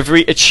earned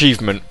every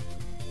achievement.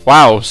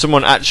 Wow,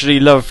 someone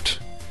actually loved.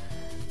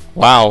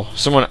 Wow,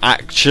 someone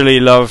actually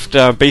loved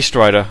Beast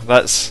Rider.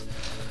 That's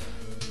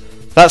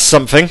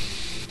something.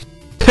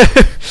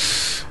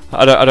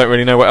 I don't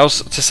really know what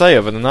else to say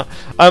other than that.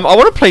 I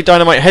want to play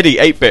Dynamite Headdy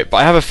 8-bit, but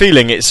I have a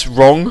feeling it's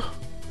wrong.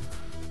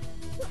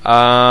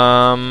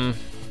 So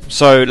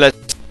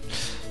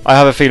I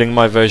have a feeling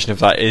my version of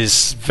that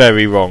is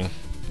very wrong,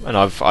 and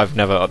I've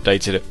never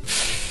updated it.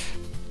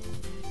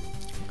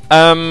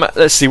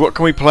 Let's see, what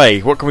can we play?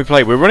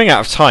 We're running out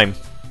of time.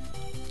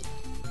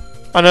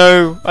 I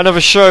know, another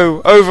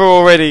show over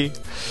already.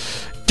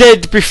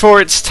 Dead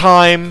before its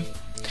time.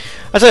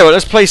 I tell you what,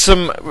 let's play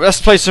some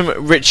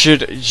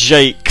Richard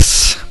Jacques.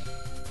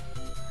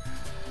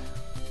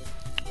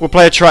 We'll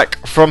play a track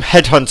from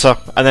Headhunter,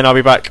 and then I'll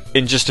be back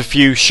in just a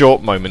few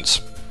short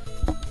moments.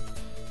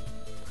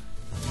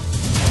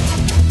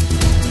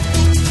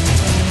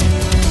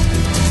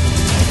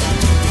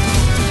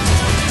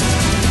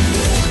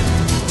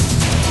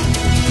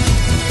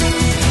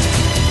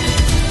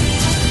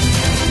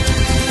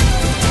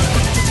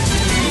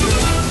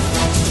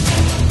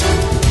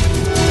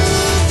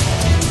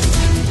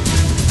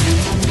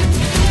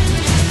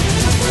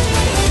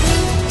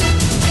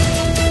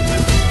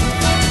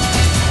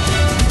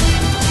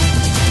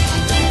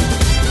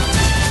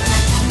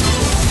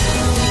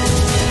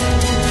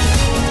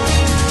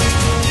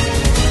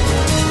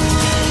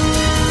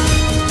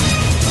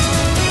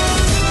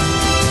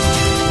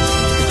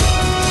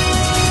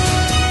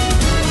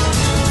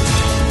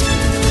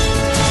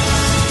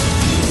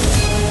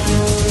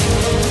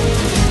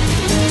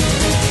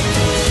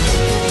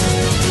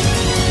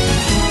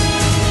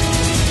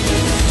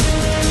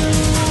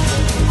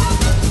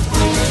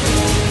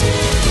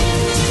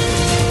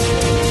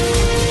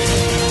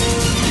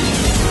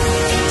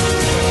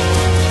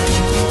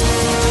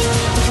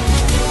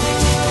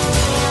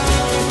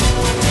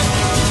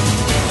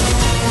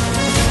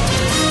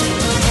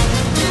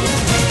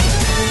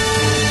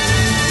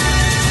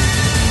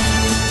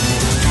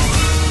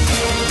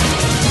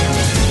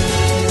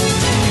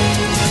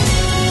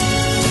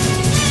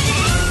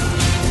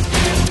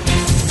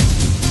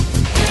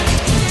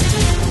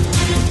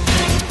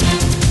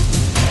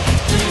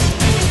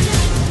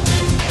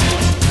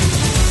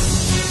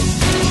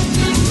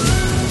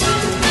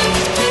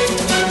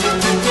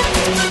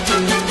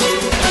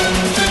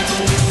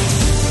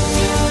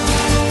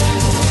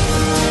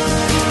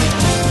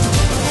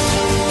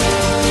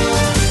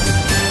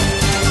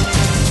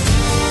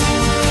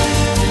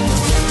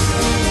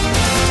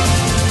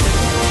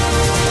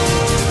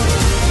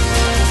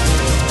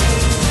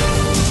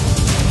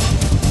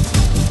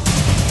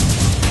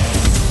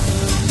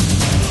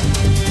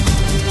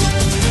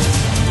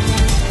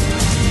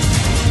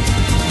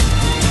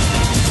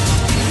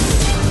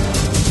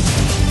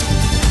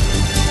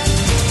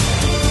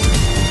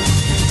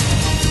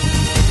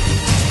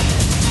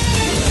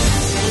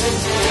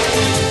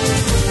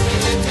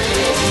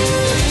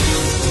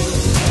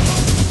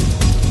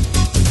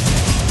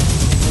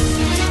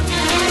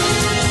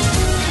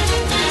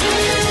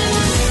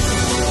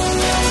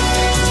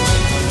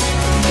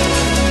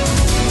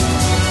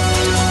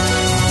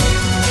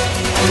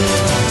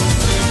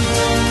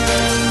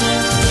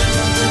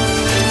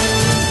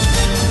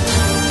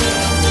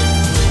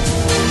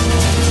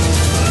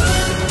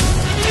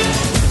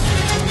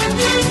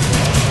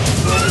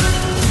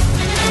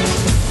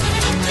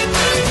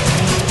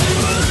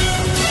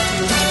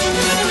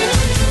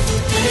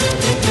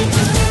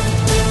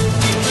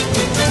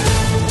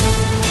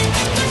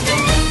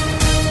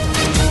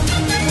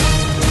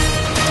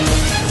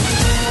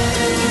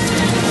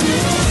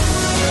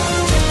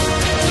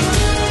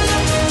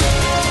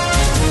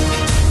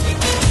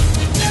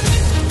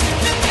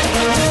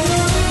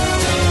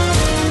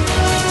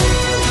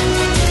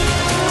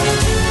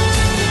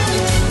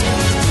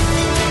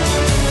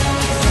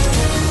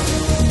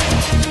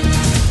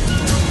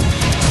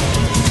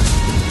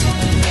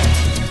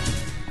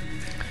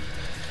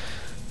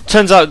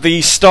 turns out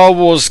the Star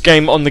Wars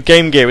game on the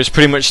Game Gear is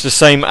pretty much the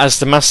same as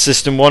the Master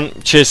System one.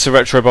 Cheers to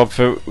Retro Bob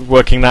for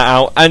working that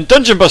out. And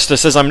Dungeon Buster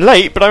says, I'm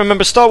late, but I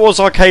remember Star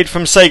Wars Arcade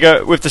from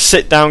Sega with the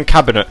sit-down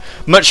cabinet.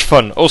 Much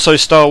fun. Also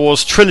Star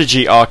Wars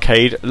Trilogy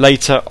Arcade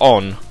later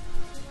on.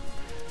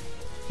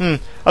 I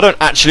don't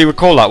actually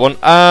recall that one.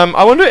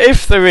 I wonder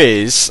if there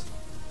is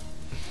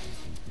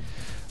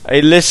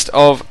a list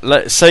of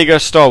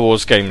Sega Star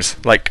Wars games,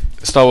 like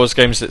Star Wars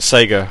games that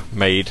Sega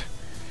made.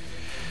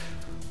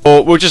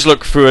 Or we'll just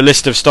look through a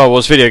list of Star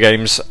Wars video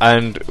games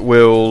and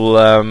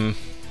we'll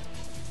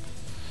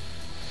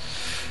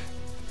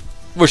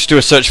just do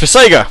a search for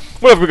Sega.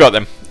 What have we got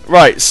then?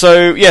 Right,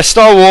 so yeah,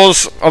 Star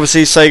Wars,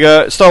 obviously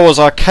Sega. Star Wars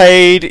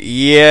Arcade,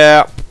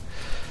 yeah.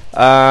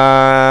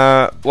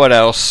 What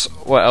else?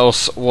 What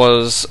else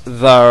was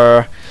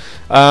there?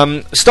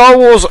 Star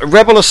Wars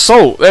Rebel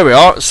Assault. There we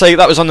are. Say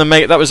that was on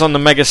the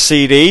Mega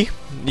CD.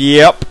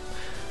 Yep.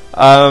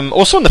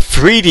 Also on the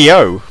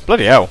 3DO.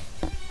 Bloody hell.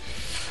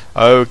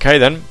 Okay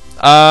then.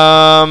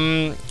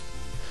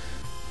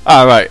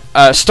 Alright.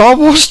 Star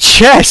Wars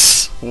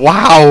Chess.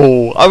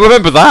 Wow. I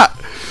remember that.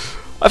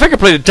 I think I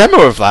played a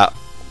demo of that.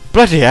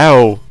 Bloody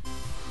hell.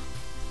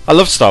 I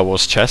love Star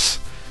Wars Chess.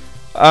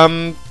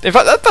 In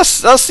fact,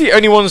 that's the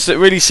only ones that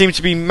really seem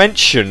to be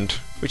mentioned,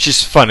 which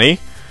is funny,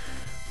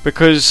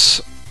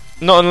 because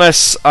not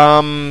unless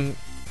some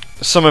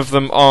of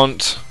them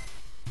aren't.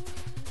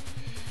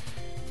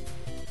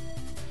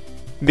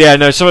 Yeah,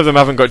 no, some of them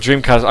haven't got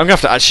Dreamcast. I'm gonna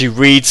have to actually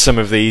read some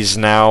of these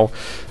now.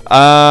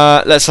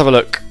 Let's have a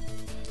look.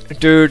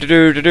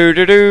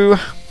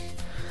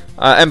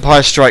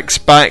 Empire Strikes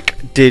Back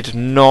did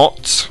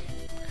not.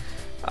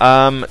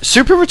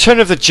 Super Return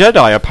of the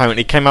Jedi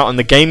apparently came out on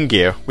the Game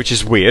Gear, which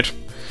is weird.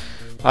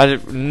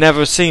 I've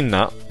never seen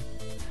that.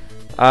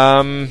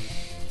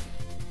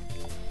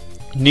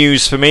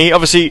 News for me.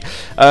 Obviously,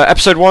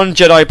 Episode 1,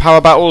 Jedi Power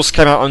Battles,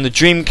 came out on the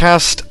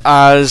Dreamcast,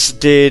 as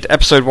did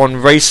Episode 1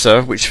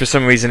 Racer, which for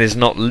some reason is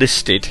not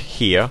listed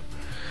here.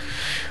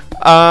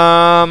 That's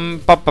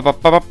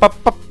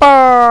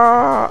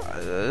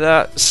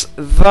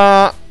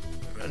that.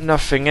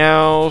 Nothing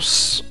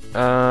else.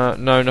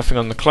 No, nothing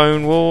on the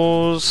Clone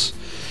Wars.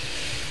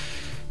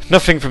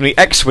 Nothing from the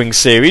X-Wing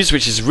series,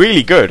 which is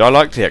really good. I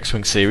like the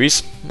X-Wing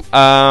series.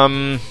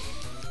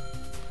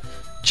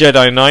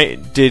 Jedi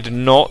Knight did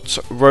not.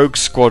 Rogue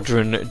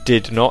Squadron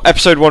did not.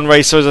 Episode 1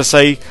 Racer, as I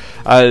say,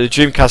 the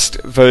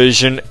Dreamcast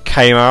version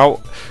came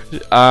out.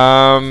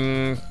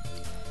 I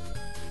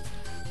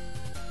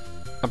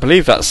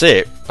believe that's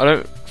it. I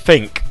don't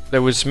think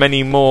there was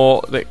many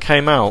more that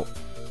came out.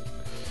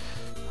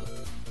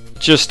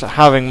 Just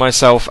having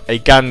myself a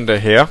gander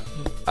here.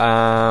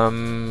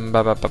 No,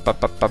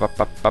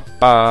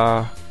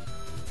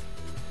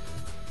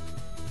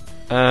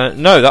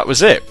 that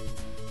was it.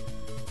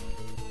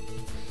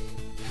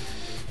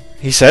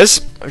 He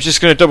says. I'm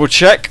just going to double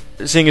check,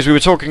 seeing as we were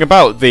talking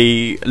about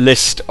the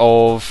list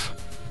of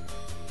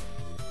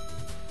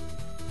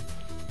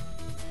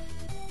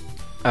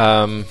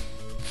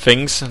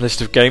things, a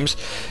list of games.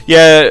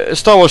 Yeah,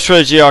 Star Wars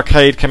Trilogy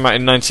Arcade came out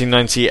in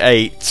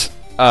 1998.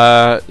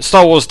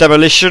 Star Wars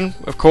Demolition,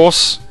 of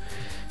course.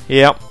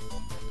 Yep,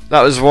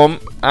 that was one,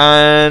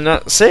 and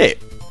that's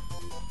it.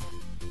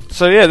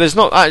 So yeah, there's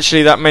not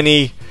actually that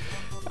many,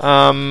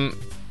 not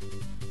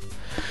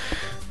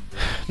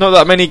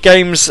that many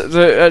games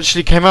that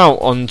actually came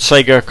out on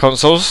Sega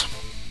consoles.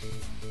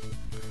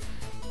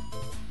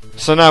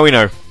 So now we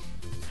know.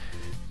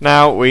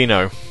 Now we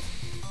know.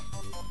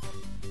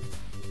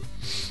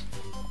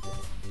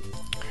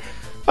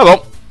 Oh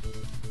well.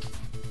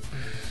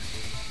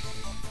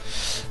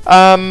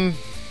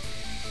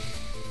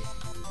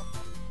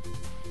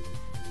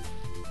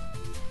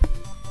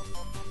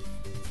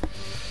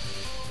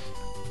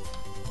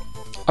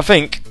 I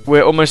think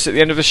we're almost at the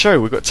end of the show.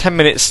 We've got 10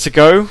 minutes to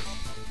go.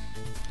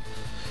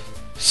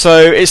 So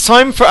it's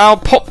time for our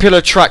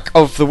popular track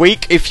of the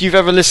week. If you've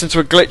ever listened to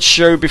a Glitch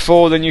show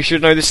before, then you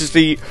should know this is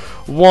the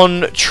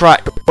one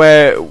track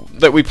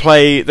that we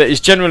play that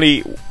is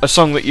generally a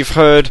song that you've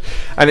heard,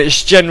 and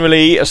it's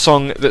generally a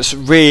song that's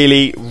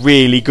really,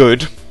 really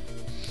good.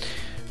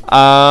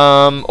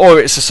 Or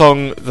it's a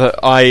song that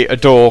I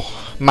adore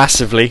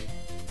massively.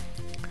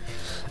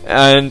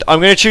 And I'm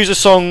going to choose a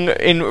song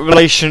in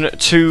relation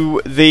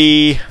to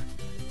the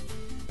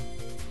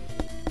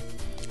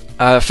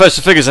First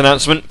to Figures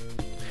announcement.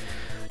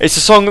 It's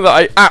a song that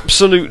I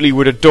absolutely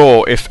would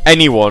adore if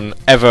anyone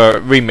ever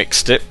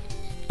remixed it.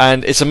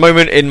 And it's a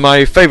moment in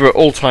my favourite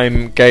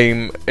all-time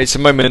game. It's a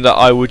moment that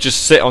I would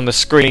just sit on the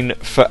screen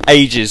for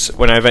ages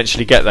when I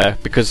eventually get there,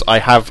 because I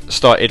have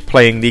started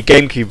playing the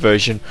GameCube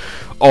version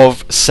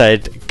of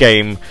said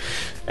game.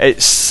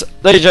 It's,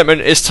 ladies and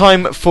gentlemen, it's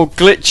time for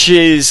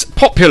Glitch's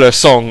popular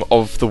song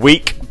of the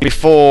week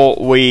before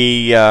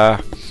we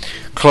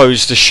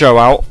close the show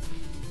out.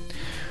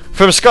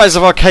 From Skies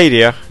of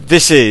Arcadia,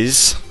 this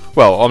is...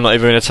 Well, I'm not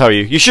even going to tell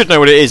you. You should know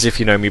what it is if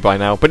you know me by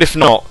now, but if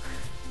not,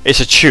 it's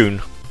a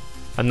tune.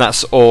 And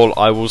that's all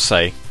I will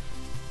say.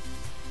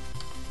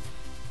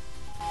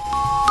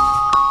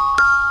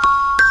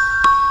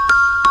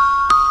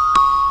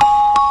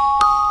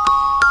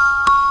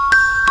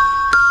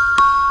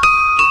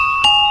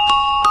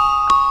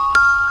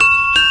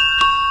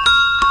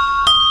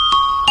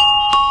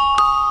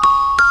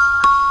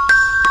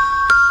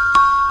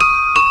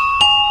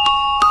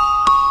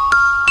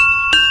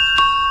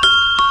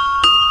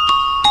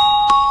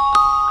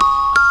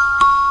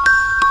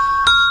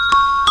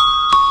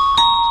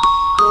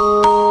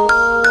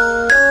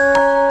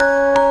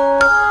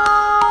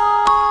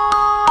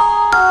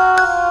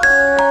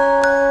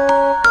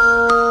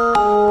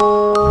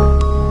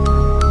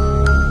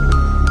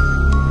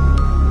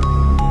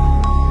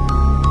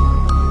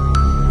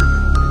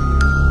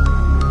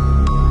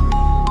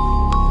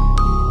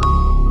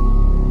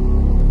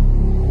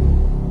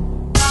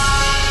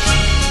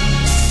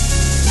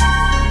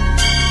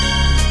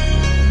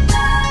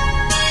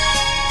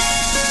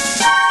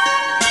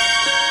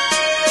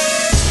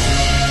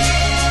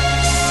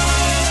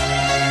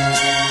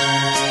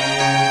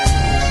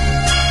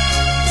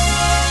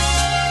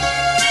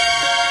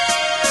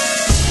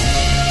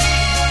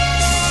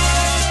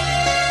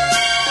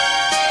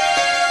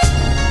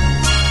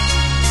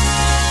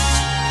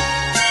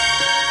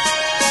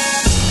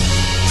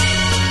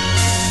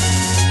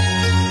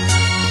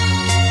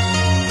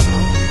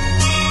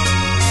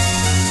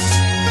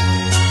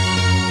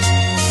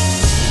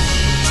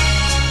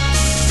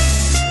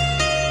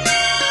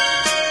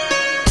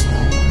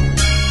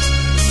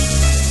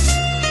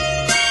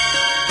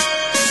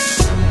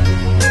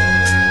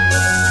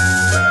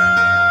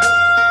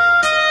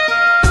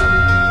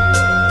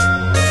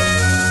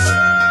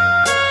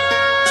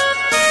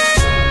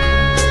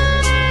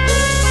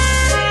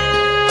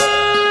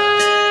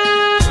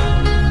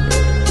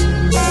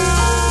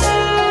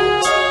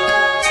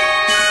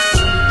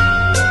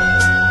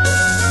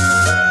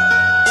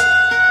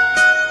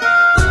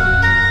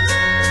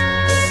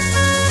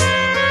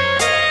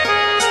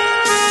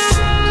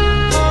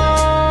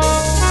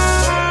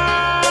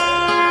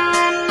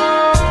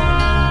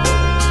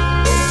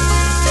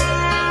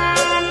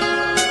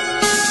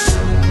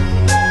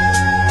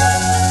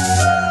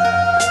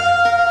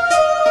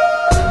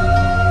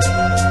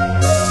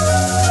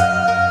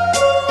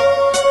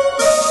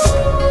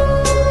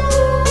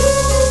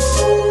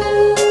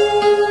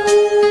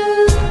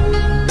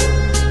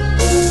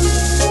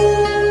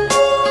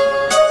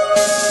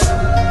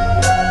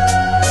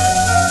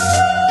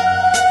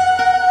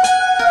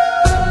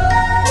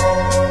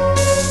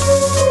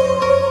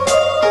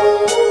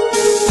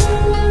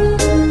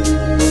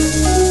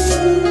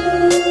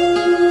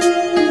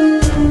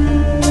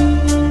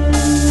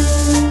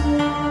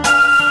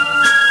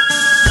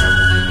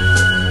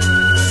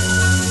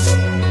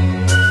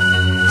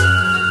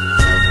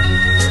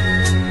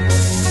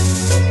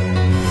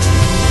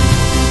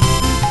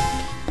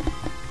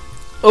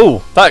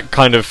 Oh, that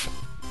kind of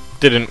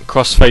didn't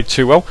crossfade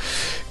too well.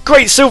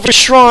 Great Silver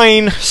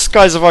Shrine,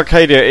 Skies of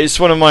Arcadia. It's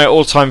one of my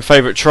all-time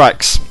favourite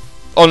tracks.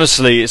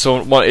 Honestly,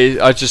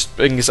 I just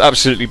think it's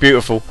absolutely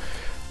beautiful.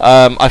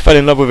 I fell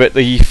in love with it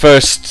the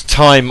first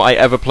time I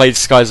ever played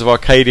Skies of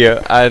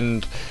Arcadia,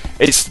 and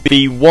it's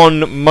the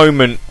one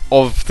moment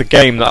of the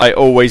game that I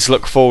always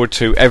look forward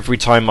to every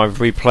time I've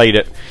replayed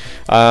it.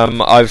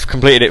 I've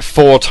completed it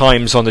 4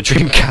 times on the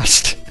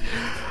Dreamcast,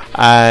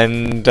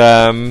 and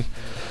I'm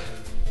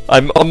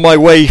on my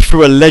way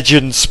through a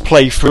Legends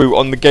playthrough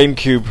on the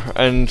GameCube,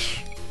 and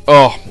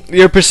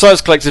the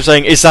Precise Collective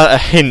saying, is that a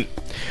hint?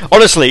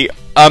 Honestly,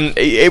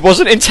 it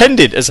wasn't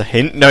intended as a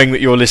hint, knowing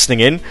that you're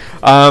listening in.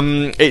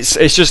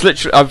 It's just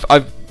literally,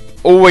 I've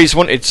always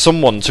wanted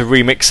someone to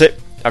remix it.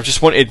 I've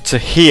just wanted to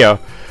hear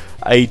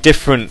a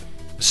different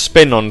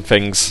spin on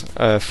things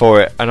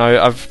for it, and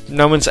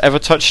no one's ever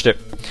touched it.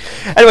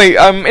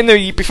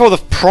 Anyway, before the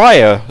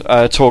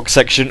prior talk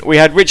section, we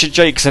had Richard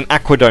Jakes and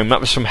Aquadome.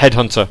 That was from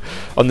Headhunter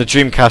on the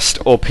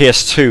Dreamcast or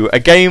PS2, a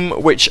game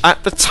which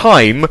at the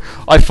time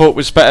I thought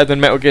was better than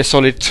Metal Gear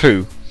Solid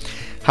 2.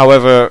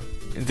 However,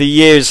 the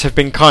years have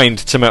been kind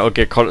to Metal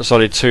Gear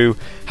Solid 2,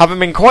 haven't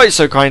been quite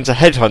so kind to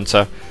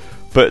Headhunter,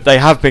 but they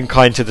have been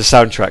kind to the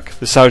soundtrack.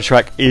 The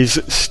soundtrack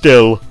is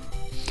still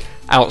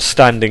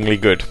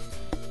outstandingly good.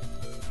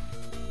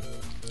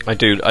 I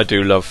do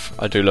love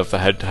the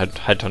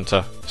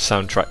Headhunter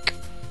soundtrack.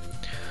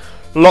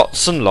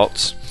 Lots and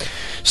lots.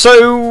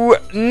 So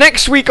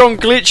next week on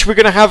Glitch, we're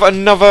going to have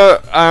another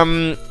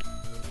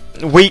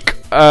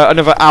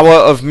another hour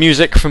of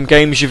music from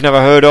games you've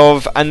never heard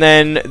of, and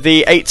then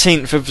the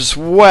 18th as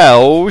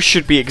well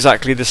should be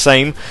exactly the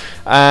same.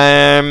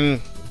 And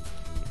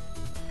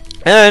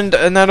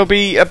that'll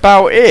be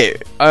about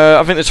it.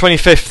 I think the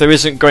 25th there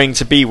isn't going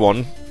to be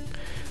one.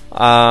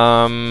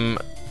 But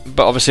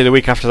obviously the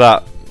week after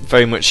that,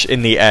 very much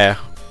in the air.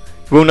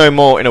 We'll know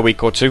more in a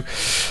week or two.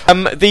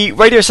 The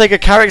Radio Sega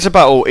character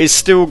battle is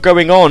still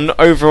going on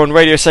over on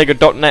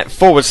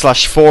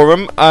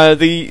radiosega.net/forum.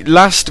 The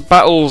last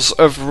battles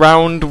of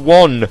round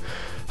 1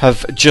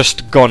 have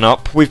just gone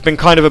up. We've been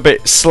kind of a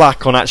bit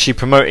slack on actually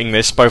promoting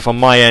this, both on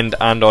my end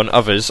and on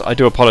others. I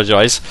do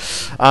apologise.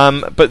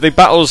 But the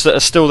battles that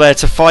are still there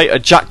to fight are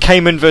Jack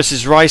Kamen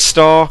versus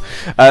Rystar,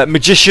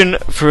 Magician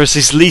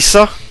versus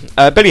Lisa,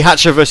 Billy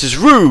Hatcher versus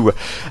Rue,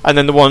 and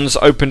then the ones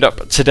opened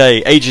up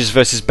today: Ages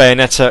versus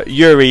Bayonetta,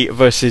 Yuri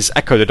versus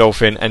Echo the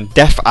Dolphin, and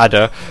Death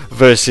Adder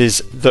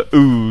versus the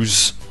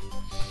Ooze.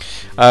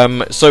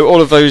 So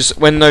all of those,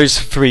 when those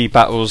 3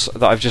 battles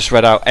that I've just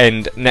read out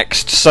end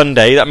next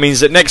Sunday, that means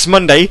that next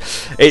Monday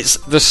it's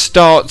the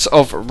start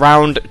of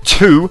round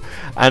 2,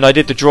 and I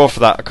did the draw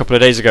for that a couple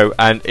of days ago,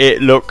 and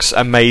it looks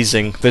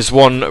amazing. There's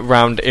one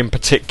fight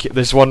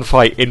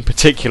in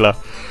particular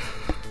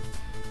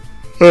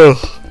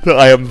that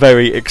I am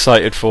very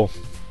excited for.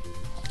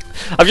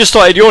 I've just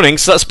started yawning,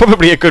 so that's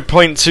probably a good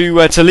point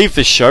to leave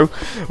this show.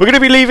 We're going to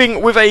be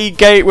leaving with a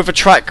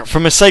track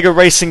from a Sega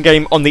racing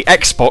game on the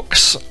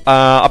Xbox.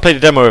 I played a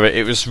demo of it.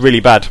 It was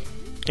really bad.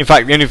 In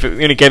fact, the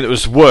only game that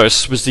was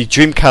worse was the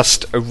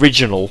Dreamcast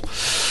original.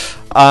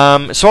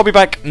 So I'll be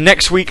back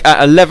next week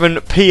at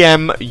 11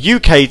 PM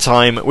UK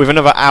time with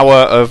another hour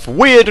of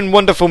weird and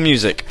wonderful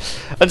music.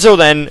 Until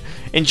then,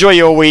 enjoy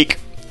your week,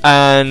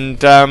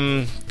 and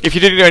if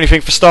you didn't do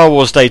anything for Star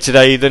Wars Day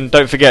today, then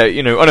don't forget,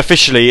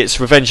 unofficially it's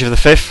Revenge of the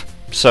 5th,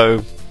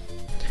 so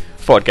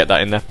thought I'd get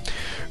that in there.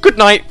 Good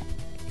night.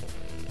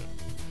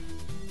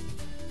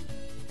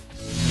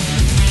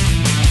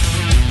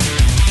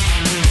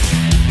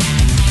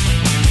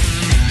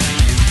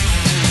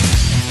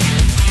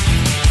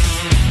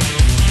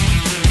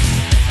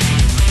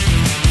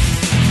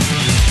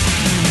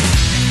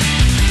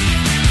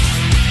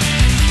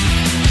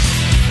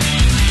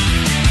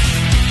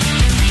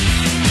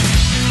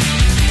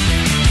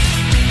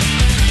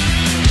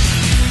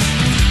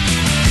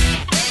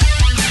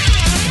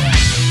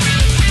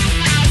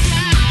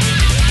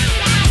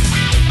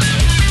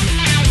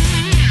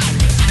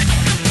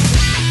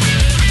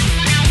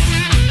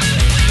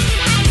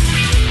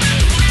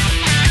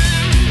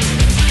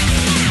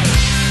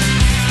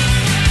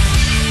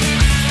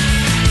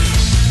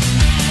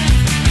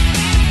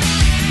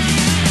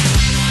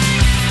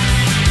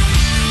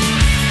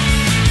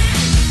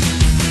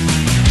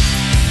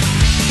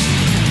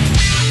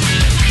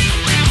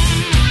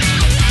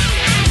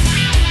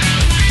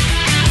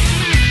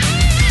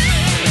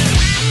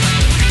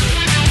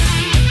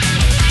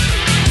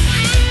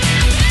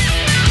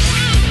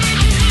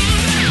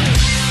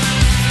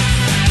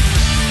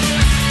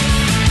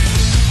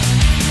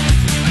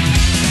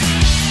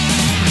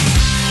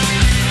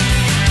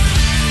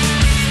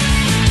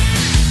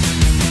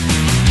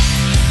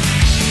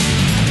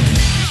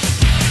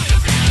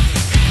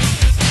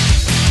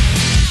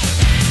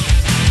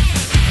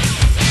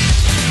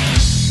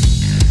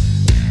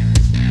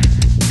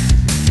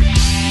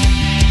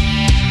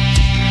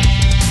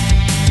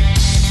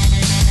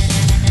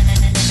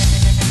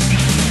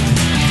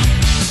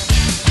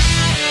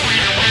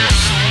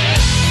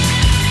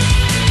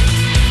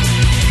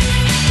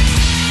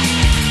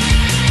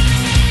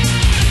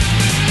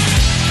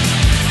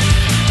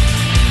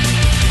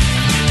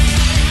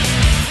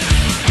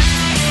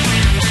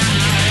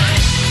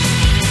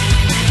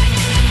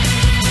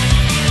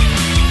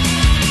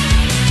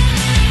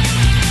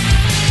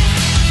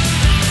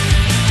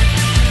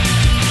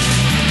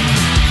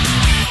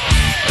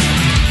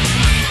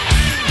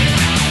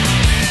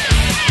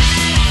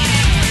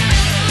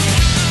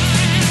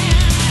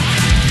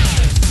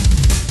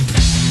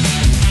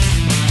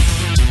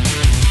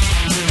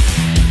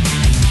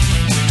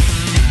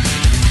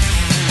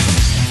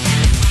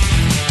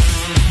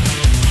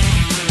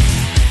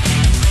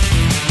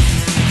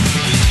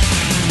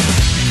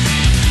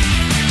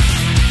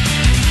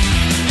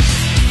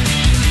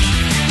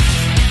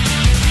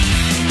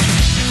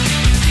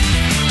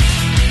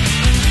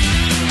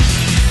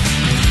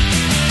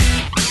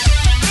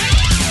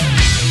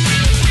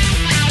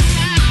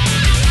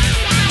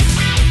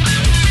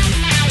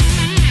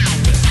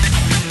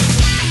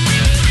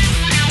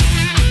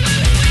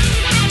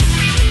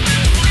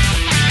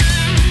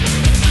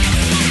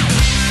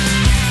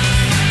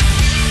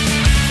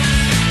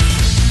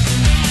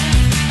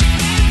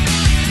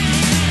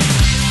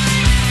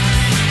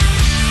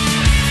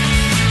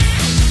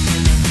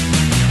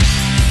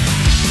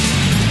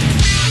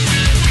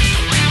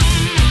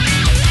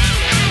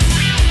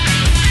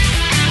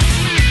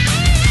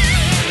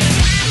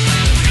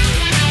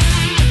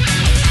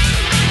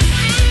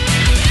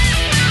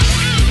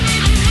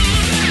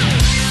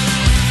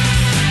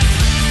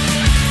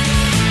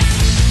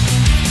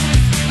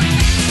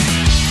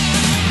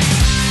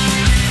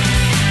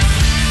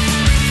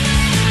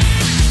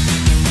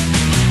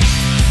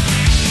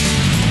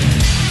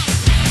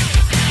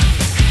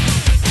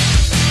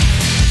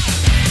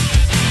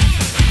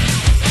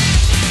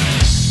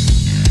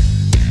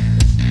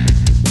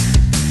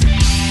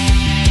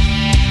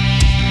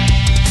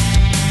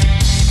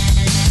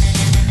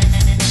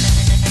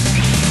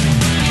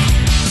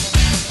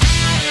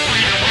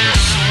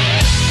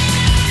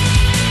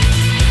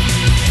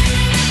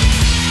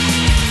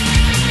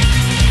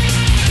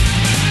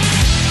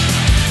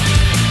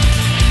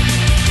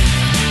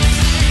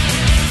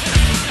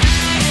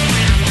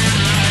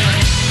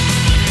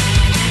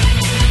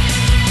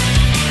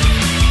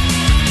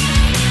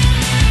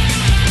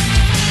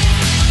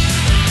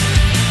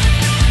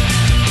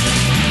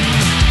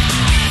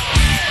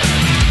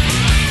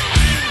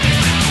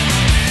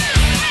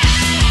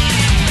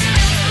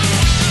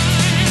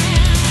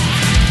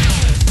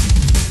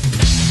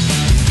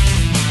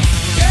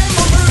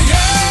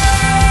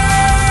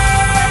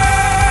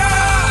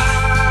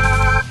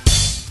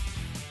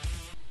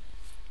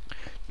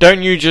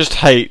 don't you just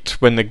hate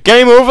when the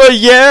game over,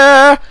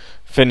 yeah,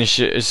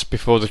 finishes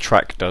before the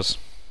track does?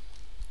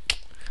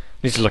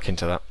 Need to look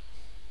into that.